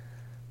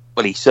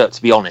 Well,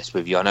 to be honest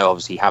with you, I know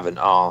obviously Havant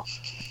are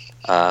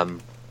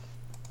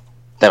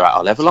they're at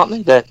our level,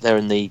 aren't they? They're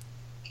in the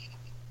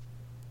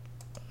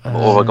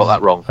or I got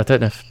that wrong. I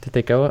don't know did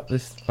they go up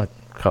this? I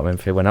can't remember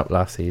if they went up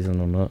last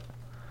season or not.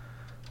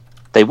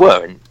 They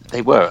were at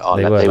our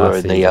level. They were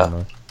in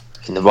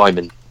the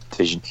Ryman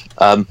division.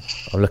 I'm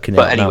looking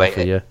at it now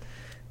for you.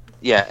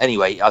 Yeah.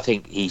 Anyway, I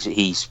think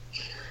he's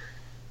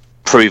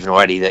proven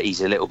already that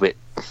he's a little bit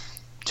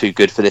too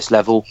good for this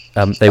level.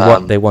 They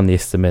won the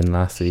Istamin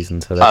last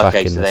season, so they're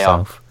back in the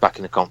South. Are back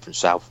in the Conference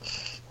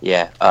South.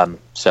 Yeah.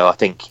 So I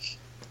think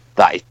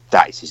that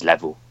is his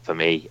level for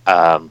me.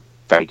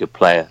 Very good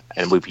player,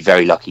 and we'd be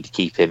very lucky to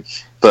keep him.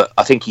 But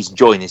I think he's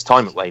enjoying his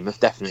time at Weymouth.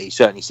 Definitely, he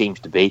certainly seems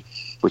to be,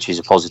 which is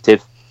a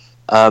positive.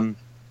 So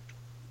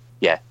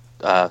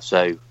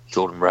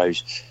Jordan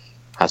Rose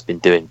has been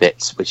doing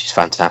bits, which is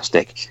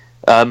fantastic.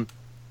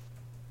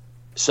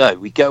 So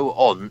we go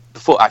on.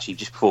 Before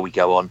we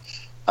go on,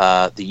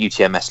 the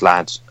UTMS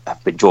lads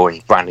have been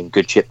drawing Brandon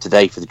Goodchip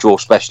today for the draw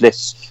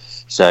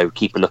specialists. So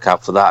keep a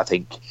lookout for that. I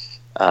think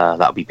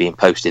that'll be being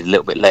posted a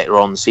little bit later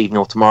on this evening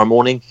or tomorrow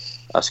morning.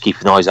 So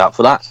keep an eyes out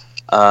for that.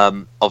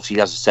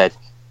 Obviously, as I said,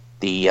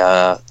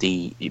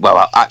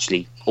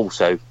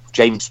 also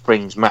James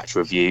Spring's match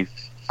review,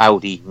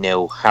 Audi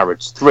 0,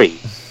 Harrods 3,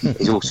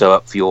 is also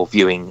up for your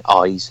viewing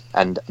eyes,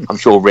 and I'm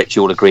sure Rich,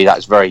 you'll agree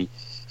that's very,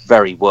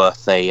 very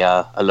worth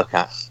a look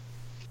at.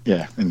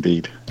 Yeah,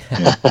 indeed.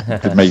 Yeah,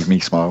 it made me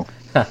smile.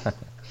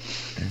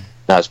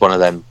 That's one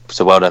of them.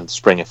 So well done to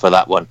Springer for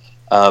that one.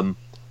 And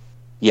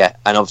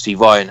obviously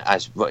Ryan,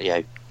 as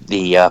the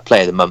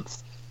player of the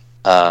month,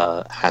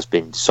 has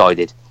been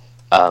decided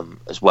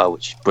as well,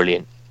 which is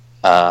brilliant.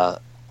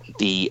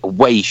 The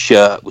away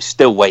shirt, we're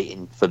still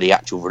waiting for the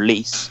actual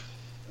release,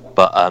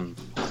 but I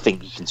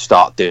think you can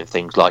start doing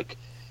things like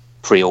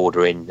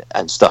pre-ordering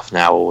and stuff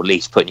now, or at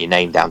least putting your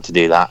name down to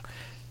do that,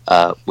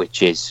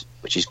 which is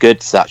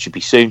good. So that should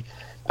be soon.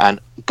 And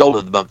goal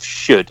of the month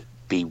should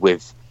be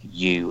with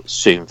you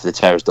soon for the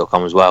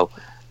Terrors.com as well.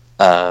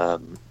 I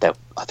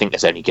think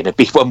there's only going to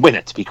be one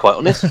winner, to be quite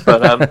honest,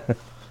 but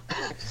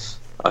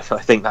I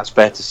think that's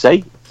fair to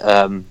say.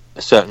 A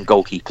certain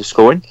goalkeeper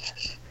scoring,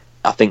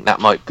 I think that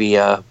might be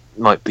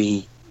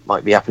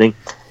happening.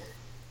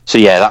 So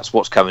yeah, that's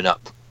what's coming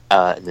up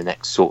in the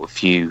next sort of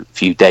few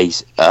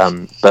days.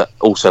 But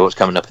also what's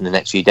coming up in the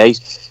next few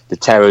days, the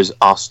Terrors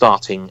are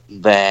starting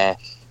their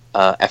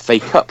FA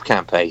Cup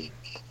campaign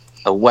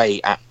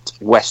away at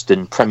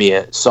Western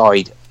Premier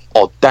side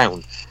Odd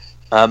Down.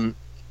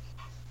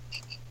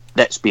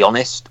 Let's be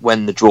honest,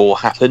 when the draw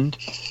happened,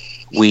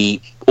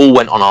 we all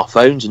went on our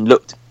phones and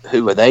looked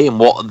who are they and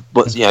what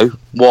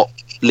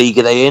league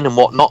are they in and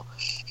what not.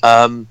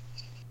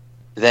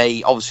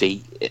 They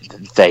obviously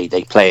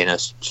they play in a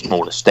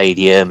smaller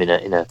stadium in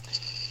a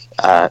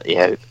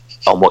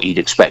on what you'd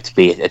expect to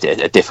be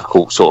a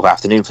difficult sort of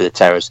afternoon for the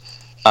Terrors.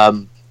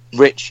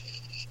 Rich,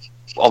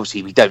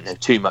 obviously we don't know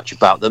too much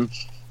about them.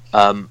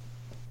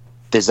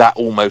 Does that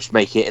almost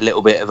make it a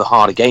little bit of a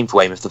harder game for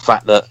Weymouth? The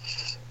fact that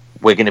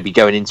we're going to be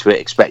going into it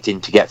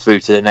expecting to get through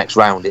to the next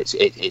round,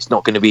 it's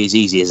not going to be as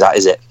easy as that,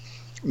 is it?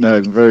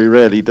 No, very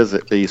rarely does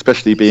it be,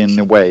 especially being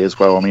away as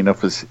well. I mean,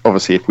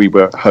 obviously if we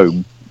were at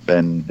home,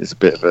 then it's a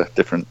bit of a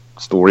different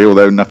story.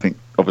 Although nothing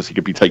obviously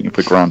could be taken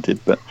for granted,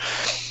 but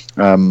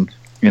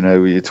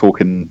you're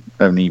talking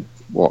only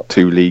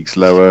 2 leagues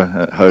lower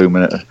at home,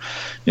 and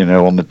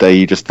on the day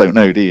you just don't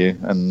know, do you?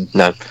 And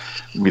no,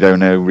 we don't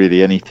know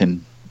really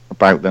anything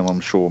about them.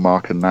 I'm sure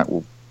Mark and Nat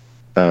will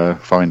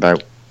find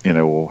out,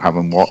 or have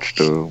them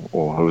watched,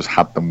 or has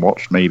had them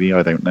watched. Maybe,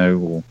 I don't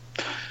know.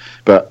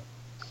 But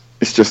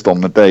it's just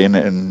on the day, isn't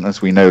it? And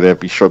as we know, there'll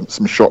be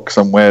some shock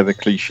somewhere. The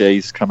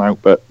cliches come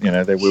out, but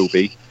there will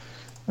be.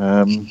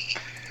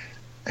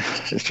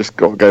 It's just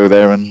got to go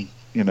there and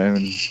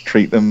and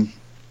treat them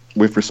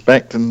with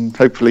respect, and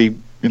hopefully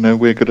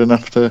we're good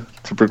enough to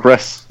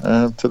progress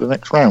to the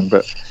next round.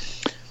 But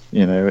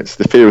it's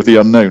the fear of the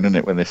unknown, isn't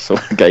it, when this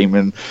sort of game,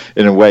 and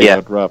in a way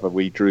I'd rather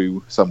we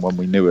drew someone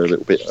we knew a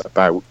little bit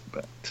about,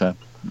 but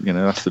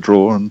that's the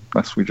draw, and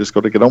we just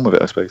got to get on with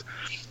it, I suppose.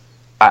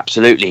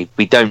 Absolutely.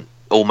 We don't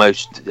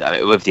almost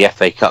with the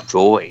FA Cup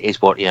draw, it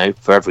is what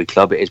for every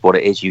club it is what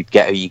it is. You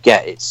get who you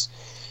get.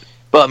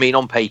 But I mean,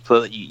 on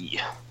paper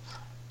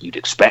you'd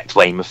expect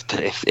Weymouth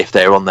to, if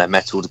they're on their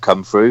mettle, to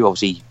come through,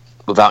 obviously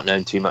without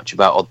knowing too much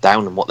about Odd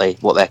Down and what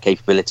their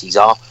capabilities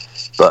are.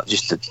 But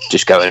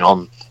just going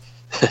on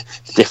the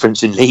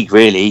difference in league,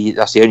 really,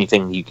 that's the only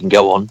thing you can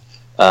go on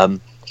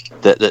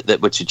that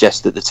would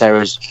suggest that the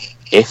Terrors,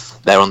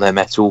 if they're on their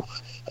mettle,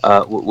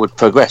 would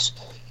progress.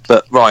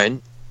 But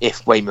Ryan,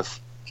 if Weymouth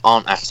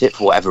aren't at it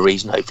for whatever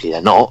reason, hopefully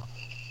they're not,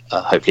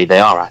 hopefully they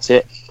are at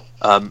it,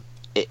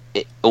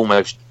 it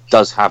almost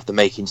does have the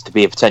makings to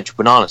be a potential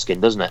banana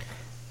skin, doesn't it?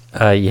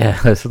 Yeah,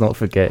 let's not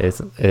forget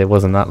it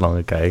wasn't that long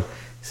ago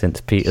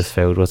since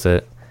Petersfield, was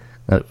it?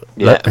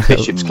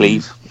 Bishop's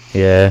Cleeve.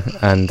 Yeah,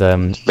 and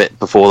a bit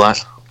before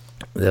that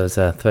there was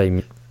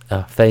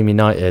Thame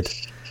United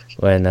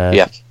when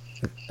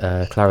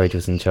Claridge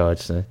was in charge.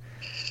 So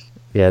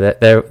yeah,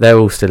 they're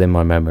all still in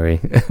my memory.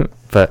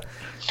 But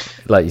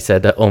like you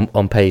said,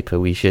 on paper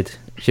we should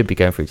be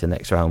going through to the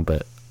next round.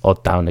 But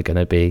Odd Down are going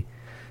to be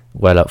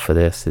well up for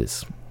this.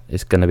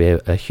 It's going to be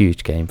a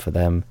huge game for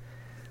them.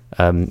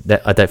 I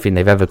don't think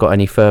they've ever got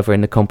any further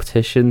in the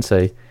competition,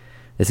 so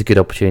it's a good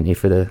opportunity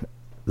for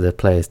the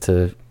players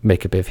to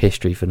make a bit of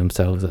history for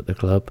themselves at the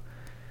club.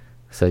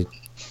 So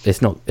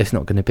it's not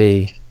going to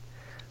be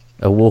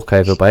a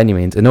walkover by any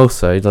means. And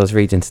also, I was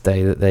reading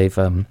today that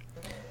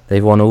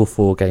they've won all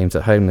 4 games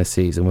at home this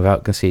season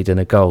without conceding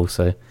a goal.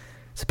 So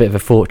it's a bit of a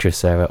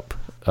fortress there up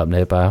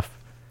near Bath.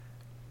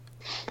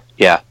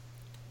 Yeah,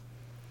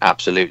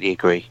 absolutely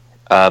agree.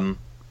 I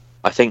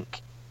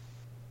think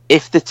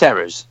if the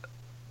Terrors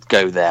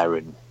go there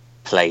and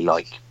play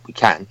like we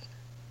can,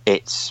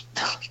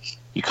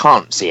 you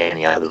can't see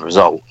any other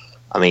result.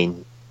 I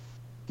mean,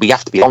 we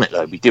have to be on it,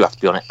 though. We do have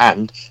to be on it,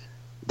 and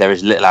there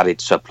is a little added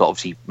subplot.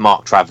 Obviously,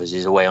 Mark Travers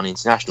is away on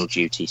international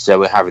duty, so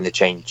we're having to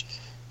change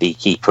the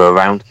keeper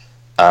around,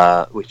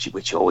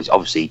 which always,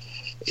 obviously,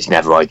 it's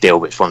never ideal,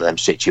 but it's one of them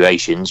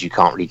situations you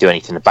can't really do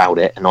anything about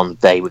it. And on the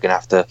day, we're going to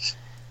have to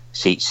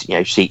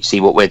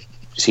see what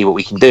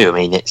we can do. I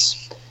mean,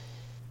 it's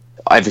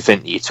everything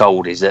that you're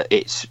told is that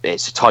it's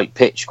a tight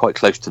pitch, quite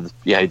close to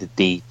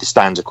the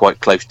stands are quite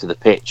close to the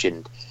pitch,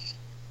 and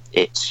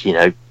it's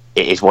it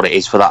is what it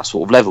is for that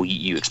sort of level.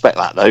 You expect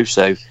that, though.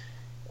 So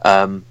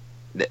as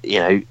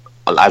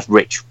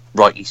Rich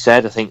rightly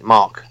said, I think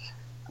Mark,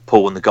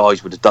 Paul and the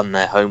guys would have done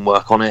their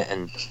homework on it,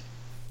 and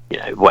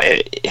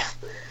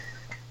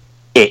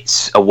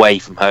it's away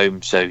from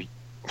home, so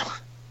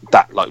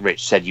that, like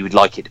Rich said, you would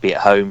like it to be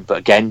at home, but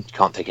again, you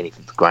can't take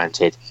anything for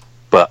granted.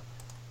 But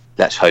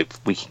let's hope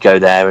we can go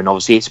there, and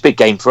obviously it's a big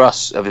game for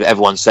us.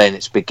 Everyone's saying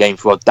it's a big game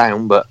for Odd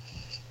Down, but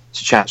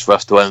it's a chance for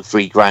us to earn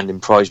 $3,000 in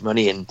prize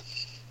money and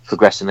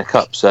progress in the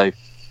cup. So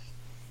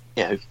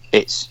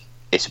it's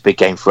a big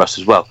game for us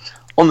as well.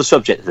 On the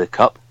subject of the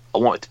cup, I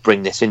wanted to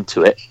bring this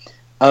into it.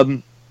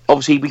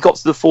 Obviously we got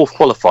to the 4th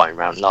qualifying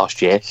round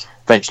last year,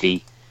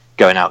 eventually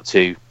going out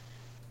to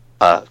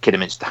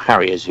Kidderminster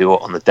Harriers, who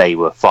on the day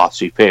were far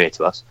superior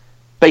to us.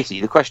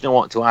 Basically, the question I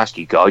wanted to ask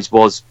you guys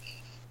was,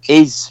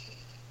 I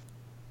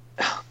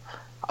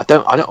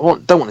don't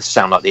want this to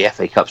sound like the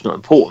FA Cup's not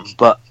important,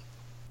 but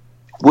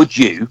would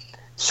you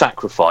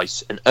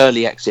sacrifice an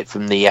early exit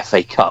from the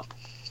FA Cup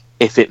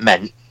if it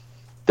meant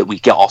that we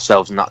get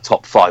ourselves in that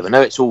top 5? I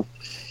know it's all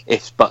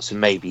ifs, buts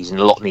and maybes, and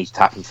a lot needs to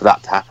happen for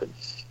that to happen.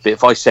 But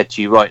if I said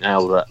to you right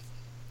now that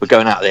we're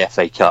going out of the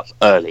FA Cup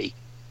early,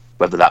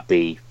 whether that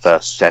be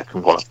first,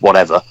 second,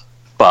 whatever,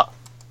 but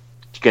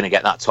you're going to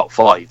get that top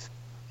 5,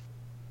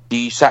 do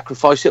you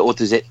sacrifice it, or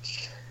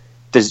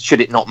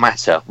should it not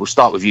matter? We'll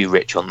start with you,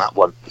 Rich, on that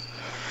one.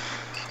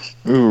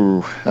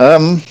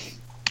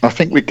 I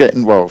think we're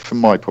getting, well, from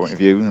my point of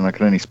view, and I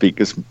can only speak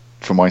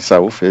for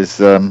myself,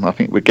 I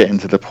think we're getting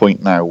to the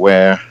point now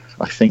where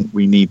I think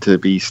we need to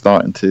be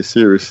starting to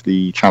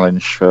seriously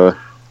challenge for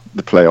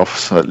the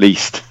playoffs, at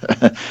least,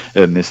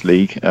 in this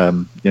league.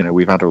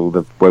 We've had all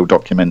the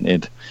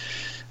well-documented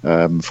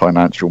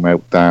financial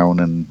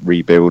meltdown and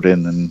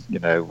rebuilding,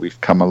 and we've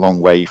come a long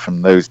way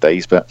from those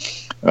days, but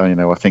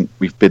I think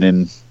we've been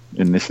in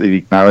in this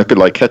league now. A bit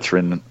like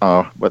Kettering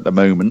are at the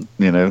moment.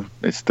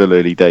 It's still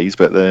early days,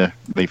 but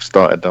they've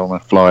started on a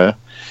flyer,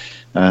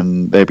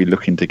 and they'll be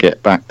looking to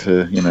get back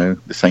to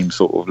the same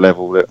sort of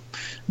level that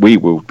we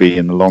will be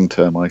in the long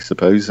term, I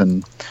suppose.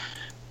 And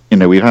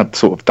we've had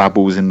sort of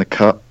dabbles in the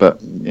cup,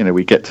 but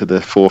we get to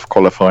the fourth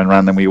qualifying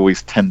round, and we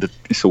always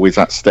it's always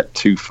that step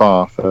too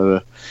far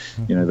for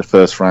the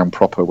first round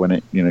proper, when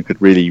it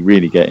could really,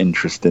 really get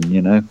interesting.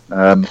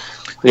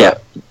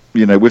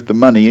 With the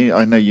money,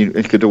 I know you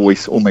could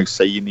always almost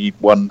say you need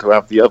one to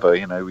have the other.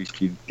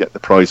 If you get the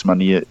prize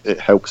money, it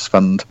helps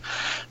fund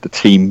the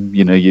team.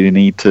 You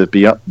need to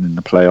be up in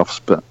the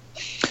playoffs, but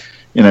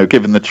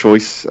given the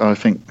choice, I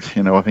think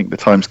the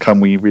time's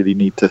come. We really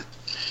need to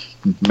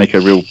make a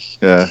real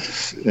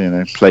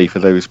play for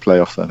those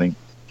playoffs, I think.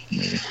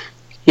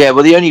 Yeah,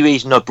 well, the only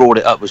reason I brought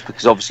it up was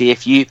because obviously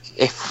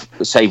if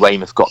say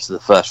Weymouth got to the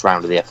first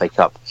round of the FA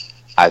Cup,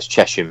 as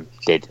Chesham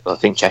did, I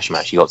think Chesham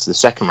actually got to the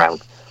second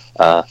round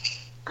a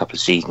couple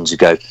of seasons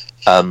ago,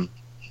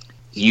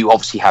 you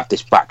obviously have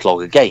this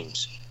backlog of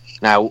games.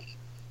 Now,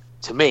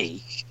 to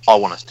me, I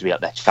want us to be up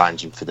there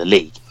challenging for the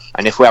league,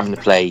 and if we're having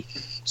to play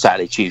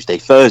Saturday, Tuesday,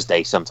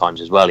 Thursday sometimes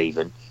as well,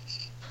 even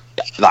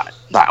that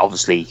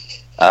obviously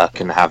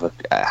can have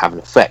an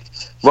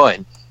effect.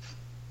 Ryan,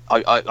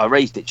 I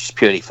raised it just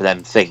purely for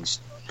them things.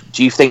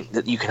 Do you think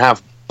that you can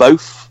have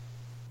both?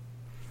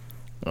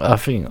 I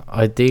think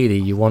ideally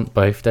you want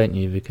both, don't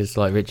you? Because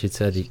like Richard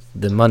said,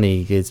 the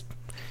money is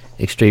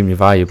extremely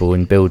valuable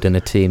in building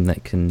a team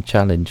that can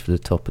challenge for the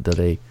top of the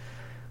league.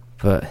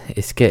 But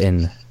it's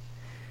getting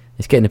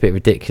a bit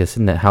ridiculous,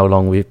 isn't it? How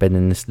long we've been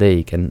in this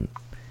league, and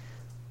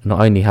not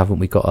only haven't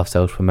we got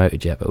ourselves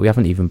promoted yet, but we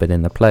haven't even been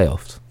in the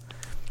playoffs.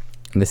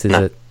 And this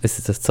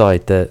is a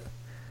side that,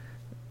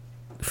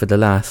 for the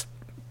last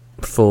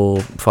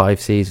 4-5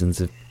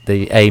 seasons,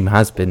 the aim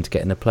has been to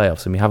get in the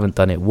playoffs, and we haven't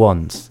done it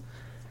once.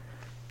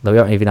 Like, we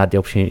haven't even had the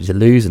opportunity to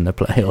lose in the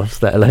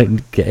playoffs, let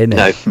alone get in it.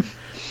 No.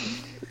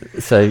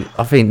 So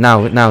I think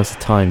now is the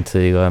time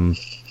to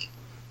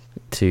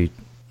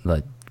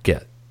like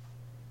get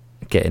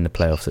in the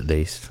playoffs at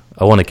least.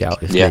 I want to get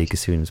out of this league as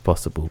soon as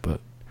possible, but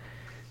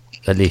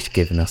at least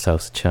giving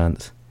ourselves a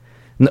chance.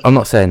 I'm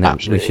not saying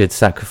that we should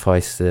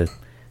sacrifice the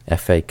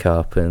FA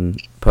Cup and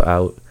put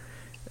out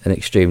an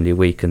extremely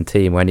weakened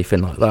team or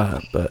anything like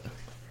that, but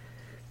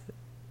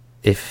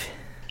if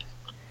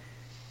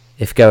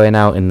going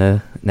out in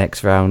the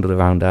next round or the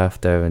round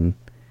after and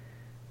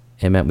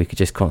it meant we could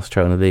just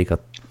concentrate on the league, I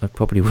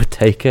probably would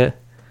take it.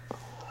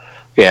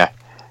 Yeah.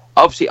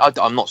 Obviously,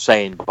 I'm not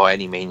saying by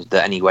any means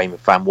that any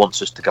Weymouth fan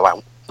wants us to go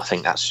out. I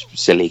think that's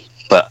silly,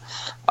 but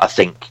I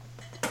think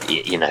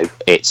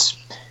it's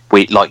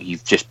like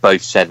you've just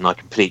both said, and I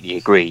completely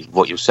agree with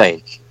what you're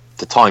saying.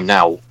 The time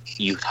now,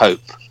 you'd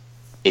hope,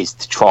 is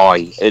to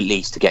try at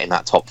least to get in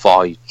that top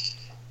 5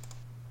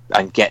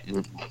 and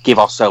give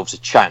ourselves a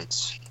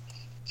chance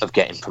of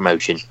getting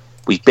promotion.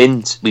 We've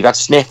had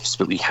sniffs,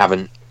 but we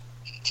haven't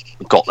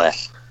got there,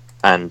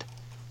 and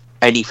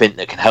anything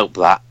that can help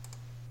that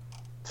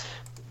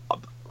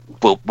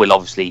will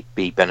obviously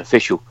be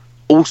beneficial.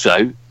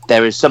 Also,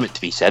 there is something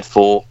to be said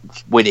for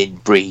winning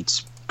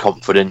breeds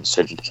confidence,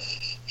 and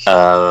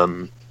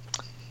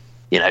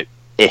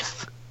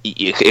if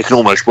it can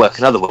almost work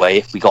another way.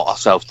 If we got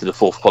ourselves to the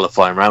fourth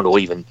qualifying round or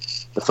even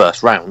the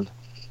first round,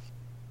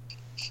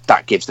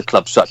 that gives the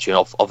club such an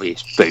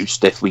obvious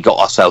boost. If we got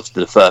ourselves to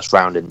the first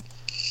round and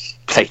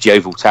played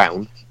Yeovil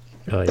Town,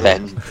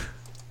 then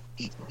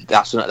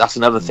that's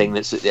another thing.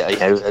 That's a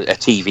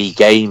TV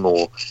game,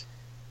 or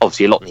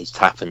obviously a lot needs to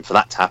happen for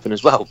that to happen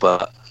as well.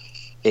 But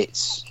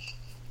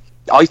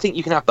I think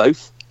you can have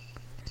both,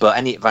 but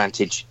any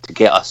advantage to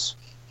get us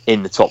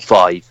in the top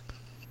 5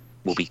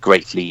 will be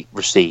gratefully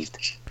received.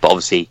 But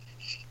obviously,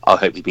 I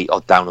hope we beat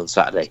Odd Down on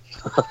Saturday.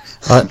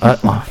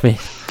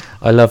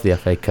 I love the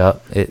FA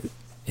Cup. It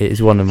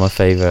is one of my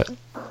favourite,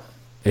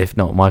 if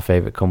not my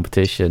favourite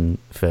competition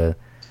for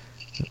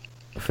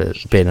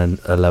being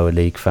a lower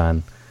league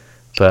fan.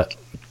 But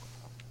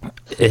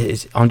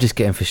I'm just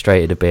getting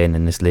frustrated of being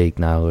in this league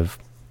now, of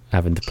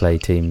having to play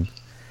teams.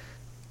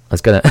 I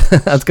was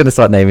gonna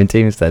start naming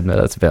teams then, but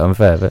that's a bit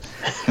unfair. But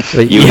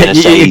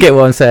you get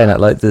what I'm saying.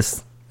 Like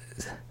this,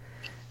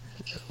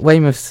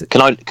 Weymouth.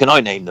 Can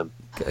I name them?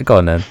 Go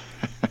on then.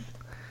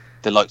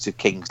 The likes of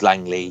Kings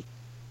Langley,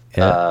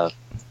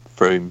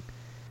 Frome.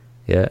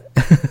 Yeah.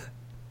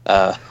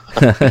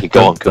 You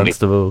go on,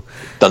 Dunstable,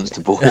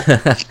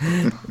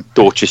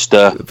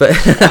 Dorchester. But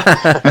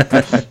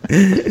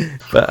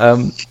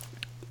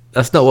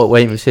that's not what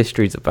Weymouth's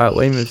history is about.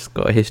 Weymouth's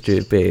got a history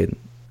of being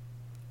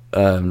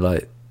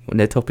like when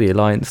they're top of the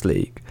Alliance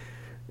League,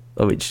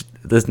 which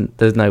there's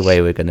no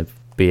way we're going to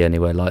be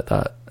anywhere like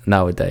that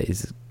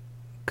nowadays,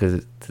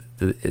 because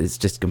it's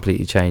just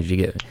completely changed.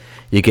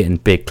 You're getting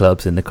big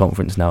clubs in the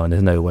conference now, and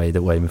there's no way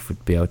that Weymouth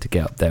would be able to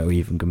get up there or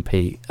even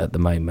compete at the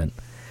moment.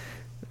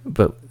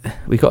 But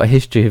we got a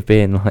history of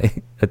being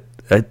like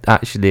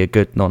actually a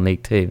good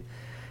non-league team,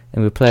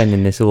 and we're playing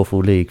in this awful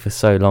league for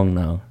so long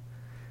now.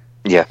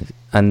 Yeah,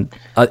 and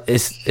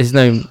it's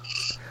no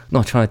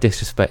not trying to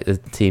disrespect the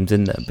teams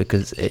in there,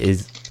 because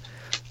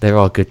there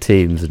are good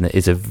teams, and it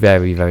is a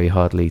very, very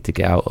hard league to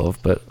get out of.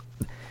 But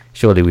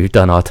surely we've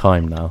done our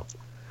time now.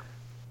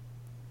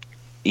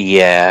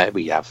 Yeah,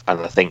 we have, and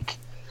I think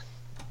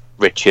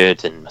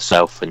Richard and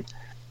myself and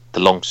the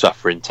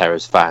long-suffering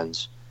Terrace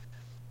fans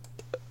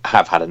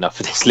have had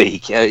enough of this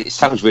league. It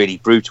sounds really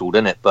brutal,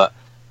 doesn't it? But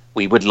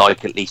we would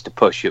like at least a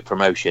push at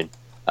promotion.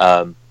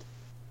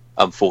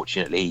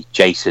 Unfortunately,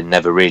 Jason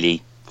never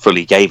really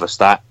fully gave us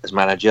that as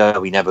manager.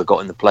 We never got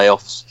in the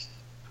playoffs.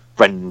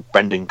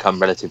 Brendan come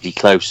relatively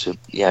close.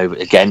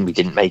 Again, we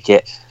didn't make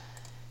it.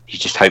 You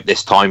just hope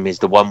this time is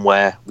the one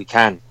where we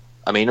can.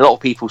 I mean, a lot of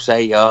people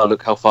say, "Oh,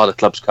 look how far the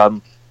club's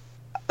come."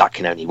 That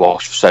can only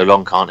wash for so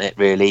long, can't it?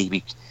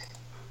 Really,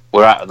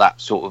 we're out of that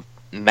sort of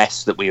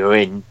mess that we were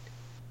in.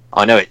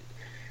 I know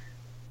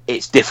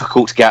it's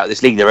difficult to get out of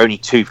this league. There are only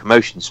 2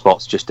 promotion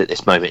spots just at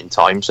this moment in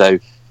time, so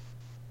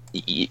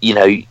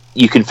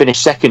you can finish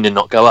second and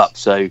not go up.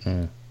 So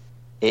it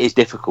is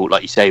difficult,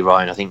 like you say,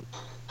 Ryan. I think,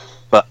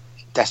 but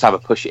let's have a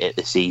push at it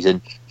this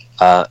season,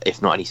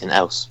 if not anything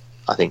else.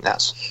 I think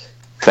that's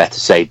fair to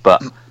say.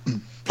 But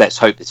let's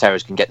hope the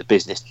Terrors can get the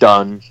business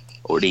done,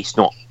 or at least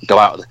not go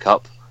out of the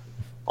cup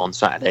on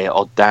Saturday at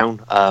Odd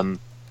Down, and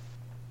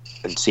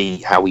see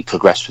how we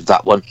progress with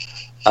that one.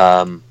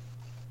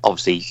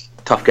 Obviously,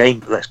 tough game,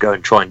 but let's go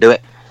and try and do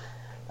it.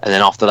 And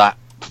then after that,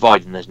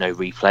 providing there's no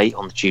replay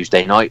on the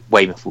Tuesday night,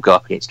 Weymouth will go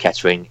up against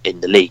Kettering in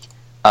the league.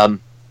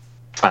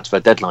 Transfer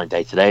deadline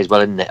day today as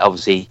well, isn't it?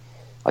 Obviously,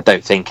 I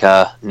don't think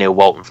Neil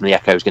Walton from the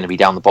Echo is going to be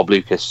down the Bob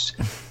Lucas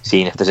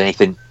seeing if there's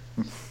anything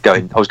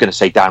going. I was going to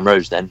say Dan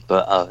Rose then,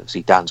 but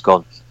obviously Dan's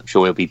gone. I'm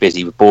sure he'll be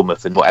busy with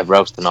Bournemouth and whatever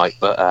else tonight,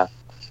 but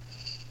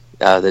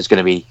there's going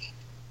to be,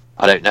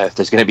 I don't know if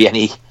there's going to be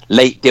any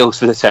late deals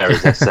for the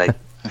Terrors, let's say.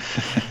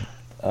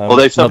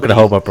 Although somebody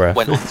hold my breath.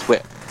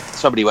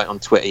 Somebody went on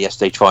Twitter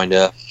yesterday trying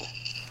to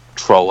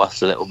troll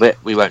us a little bit.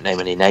 We won't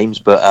name any names,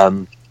 but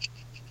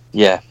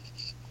yeah,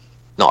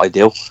 not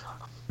ideal.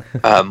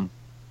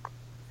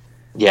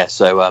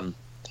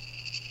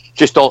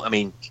 Just all, I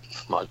mean,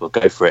 might as well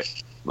go for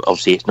it.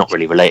 Obviously, it's not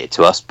really related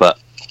to us, but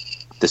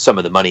some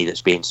of the money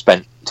that's being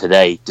spent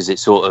today,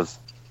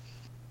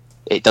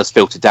 it does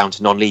filter down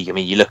to non-league. I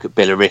mean, you look at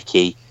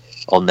Billericay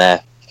on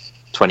their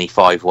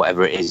 25,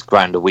 whatever it is,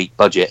 grand a week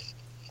budget.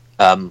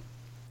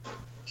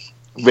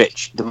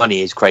 Rich, the money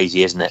is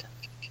crazy, isn't it?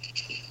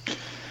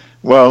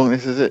 Well,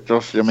 this is it,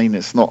 Josh. I mean,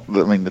 it's not.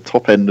 I mean, the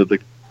top end of the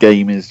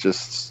game is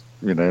just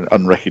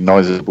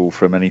unrecognisable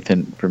from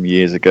anything from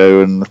years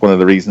ago, and one of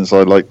the reasons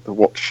I like to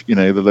watch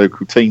the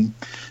local team.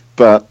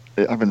 But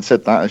having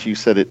said that, as you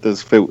said, it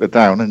does filter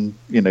down, and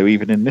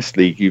even in this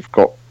league, you've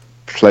got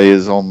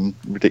players on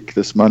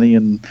ridiculous money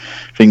and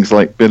things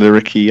like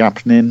Billericay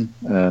happening,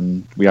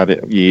 and we had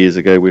it years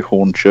ago with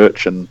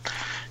Hornchurch, and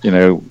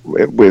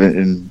we're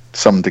in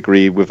some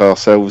degree with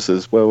ourselves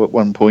as well at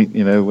one point,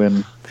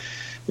 when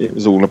it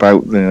was all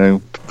about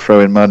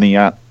throwing money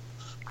at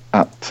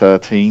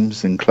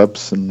teams and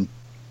clubs, and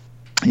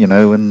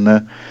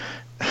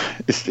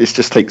it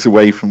just takes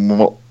away from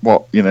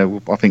what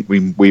I think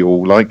we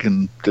all like,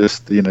 and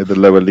just the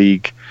lower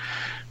league,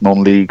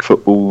 non-league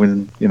football,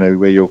 and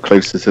where you're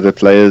closer to the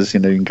players, you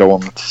can go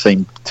on the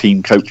same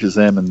team coach as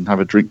them and have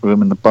a drink with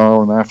them in the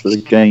bar and after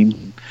the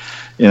game.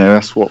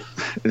 That's what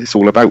it's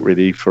all about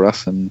really for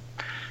us, and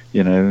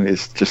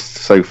it's just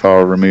so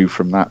far removed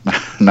from that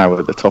now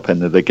at the top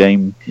end of the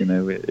game.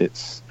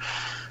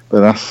 But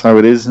that's how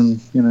it is,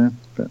 and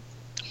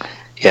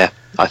yeah,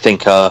 I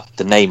think the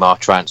Neymar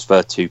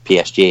transfer to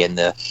PSG and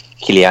the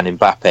Kylian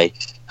Mbappe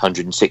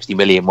 160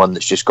 million one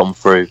that's just gone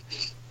through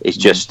is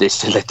just it's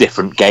still a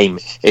different game.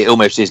 It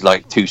almost is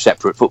like two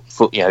separate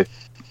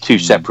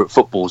separate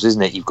footballs,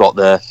 isn't it? You've got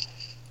the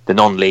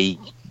non-league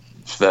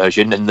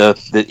version and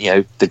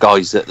the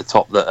guys at the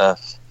top that are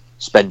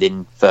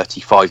spending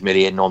 35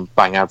 million on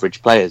bang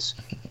average players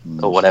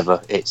or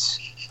whatever. It's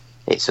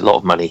a lot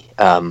of money,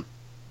 and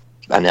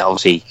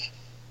obviously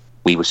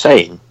we were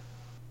saying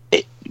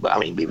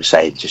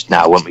just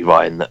now, weren't we,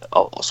 Ryan, that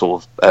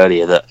sort of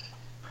earlier, that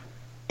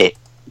it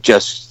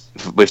just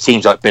with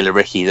teams like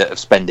Billericay that are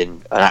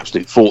spending an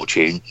absolute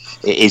fortune,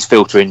 it is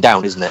filtering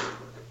down, isn't it?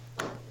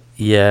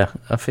 Yeah,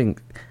 I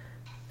think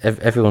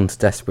everyone's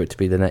desperate to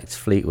be the next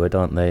Fleetwood,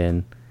 aren't they?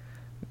 And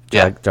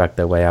drag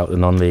their way out the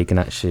non-league and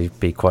actually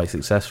be quite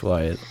successful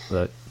at it.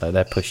 Like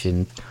they're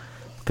pushing to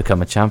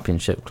become a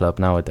championship club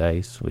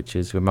nowadays, which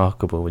is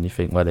remarkable when you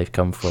think where they've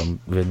come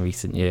from within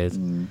recent years.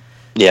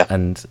 Yeah,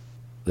 and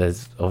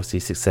there's obviously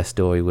a success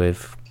story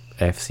with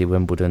AFC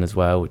Wimbledon as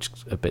well, which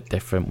is a bit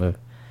different, with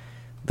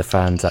the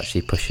fans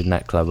actually pushing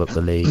that club up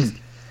the leagues.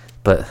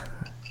 But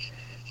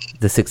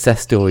the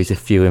success stories are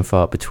few and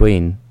far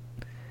between.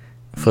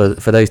 For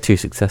those two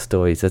success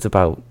stories, there's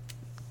about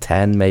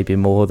 10, maybe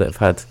more, that have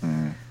had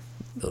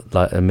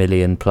like $1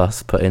 million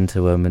plus put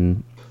into them,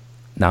 and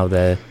now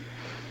they're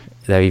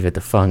either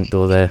defunct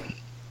or they're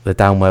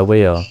down where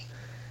we are.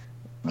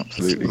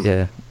 Absolutely.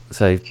 Yeah.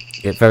 So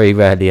it very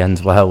rarely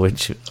ends well,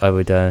 which I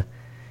would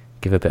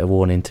give a bit of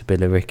warning to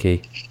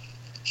Billericay.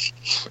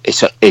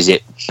 Is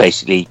it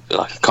basically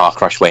like a car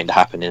crash waiting to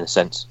happen in a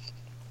sense?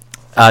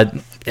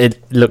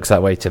 It looks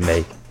that way to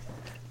me.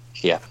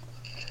 Yeah,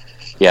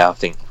 I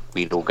think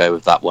we'd all go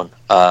with that one.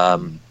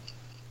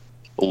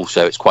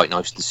 Also, it's quite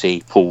nice to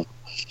see Paul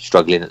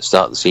struggling at the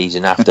start of the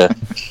season after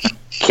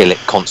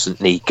Killick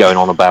constantly going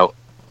on about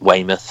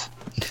Weymouth.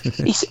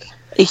 He's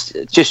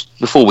just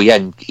before we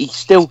end, he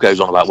still goes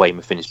on about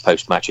Weymouth in his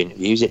post-match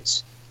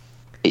interviews.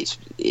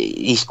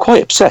 He's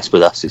quite obsessed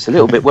with us. It's a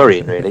little bit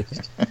worrying, really.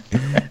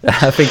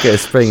 I think it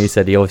was Spring. He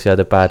said he obviously had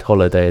a bad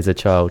holiday as a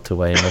child to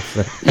Weymouth.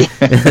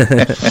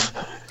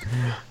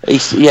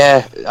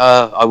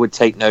 I would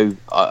take no.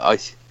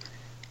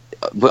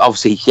 But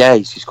obviously,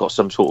 he's got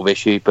some sort of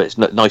issue, but it's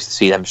nice to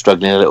see them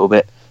struggling a little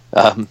bit.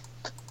 One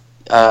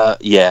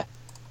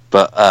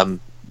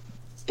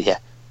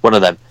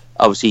of them.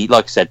 Obviously,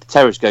 like I said, the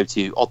Terrors go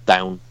to Odd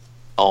Down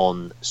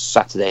on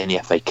Saturday in the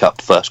FA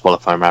Cup first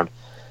qualifying round.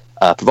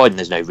 Providing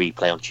there's no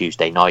replay on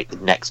Tuesday night, the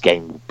next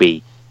game will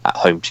be at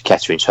home to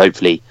Kettering. So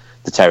hopefully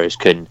the Terrors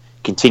can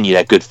continue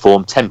their good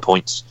form. 10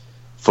 points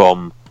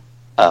from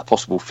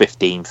possible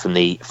 15 from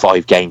the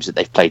 5 games that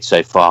they've played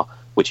so far,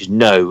 which is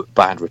no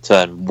bad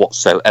return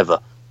whatsoever.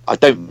 I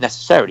don't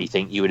necessarily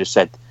think you would have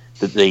said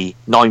that the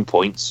 9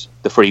 points,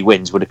 the 3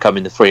 wins, would have come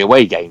in the 3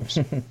 away games.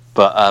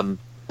 But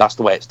that's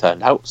the way it's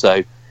turned out.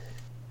 So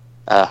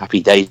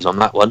happy days on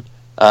that one.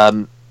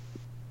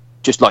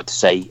 Just like to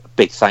say a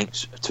big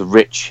thanks to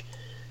Rich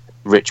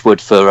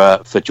Wood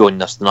for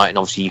joining us tonight, and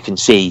obviously you can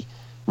see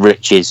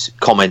Rich's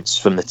comments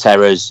from the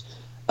Terrors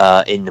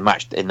in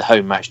the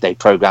home match day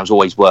programmes.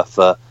 Always worth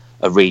a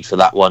read for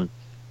that one.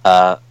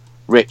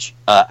 Rich,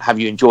 have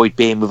you enjoyed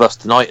being with us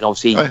tonight, and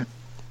obviously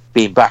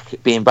being back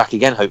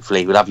again?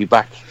 Hopefully we'll have you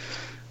back.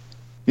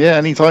 Yeah,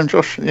 anytime,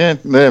 Josh. Yeah,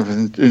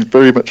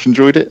 very much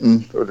enjoyed it,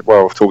 and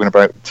well, talking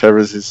about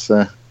Terrors is.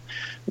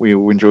 We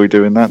all enjoy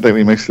doing that, don't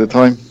we, most of the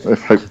time? I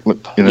hope, as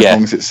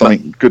long as it's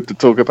something good to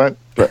talk about.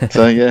 But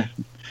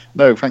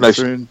thanks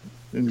for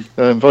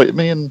inviting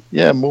me, and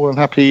more than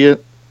happy at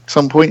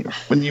some point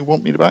when you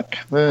want me back.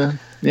 No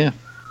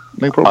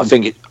problem. I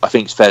think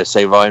it's fair to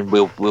say, Ryan,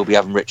 we'll be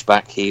having Rich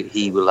back.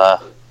 He'll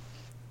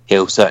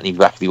certainly be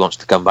back if he wants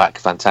to come back.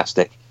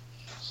 Fantastic.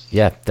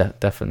 Yeah,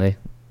 definitely.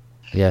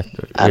 Yeah,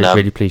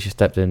 really pleased you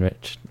stepped in,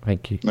 Rich.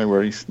 Thank you. No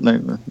worries,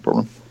 no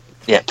problem.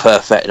 Yeah,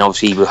 perfect. And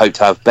obviously we hope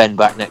to have Ben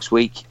back next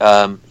week.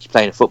 He's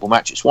playing a football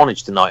match at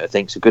Swanage tonight, I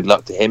think, so good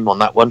luck to him on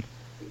that one.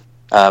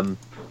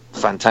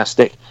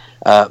 Fantastic.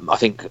 I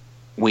think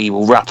we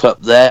will wrap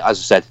up there. As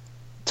I said,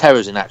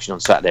 Terrors in action on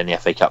Saturday in the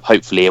FA Cup.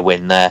 Hopefully a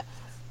win there.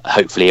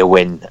 Hopefully a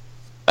win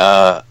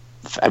for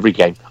every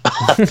game.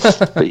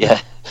 But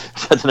yeah,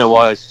 I don't know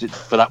why I stood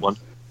for that one.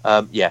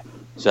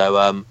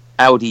 So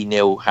Audi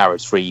 0,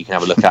 Harrods 3 you can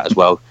have a look at as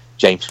well.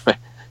 James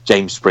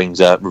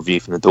Spring's review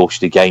from the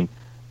Dorchester game.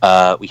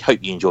 We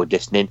hope you enjoyed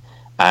listening,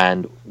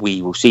 and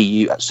we will see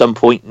you at some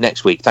point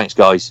next week. Thanks,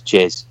 guys.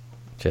 Cheers.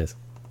 Cheers.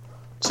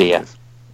 See ya.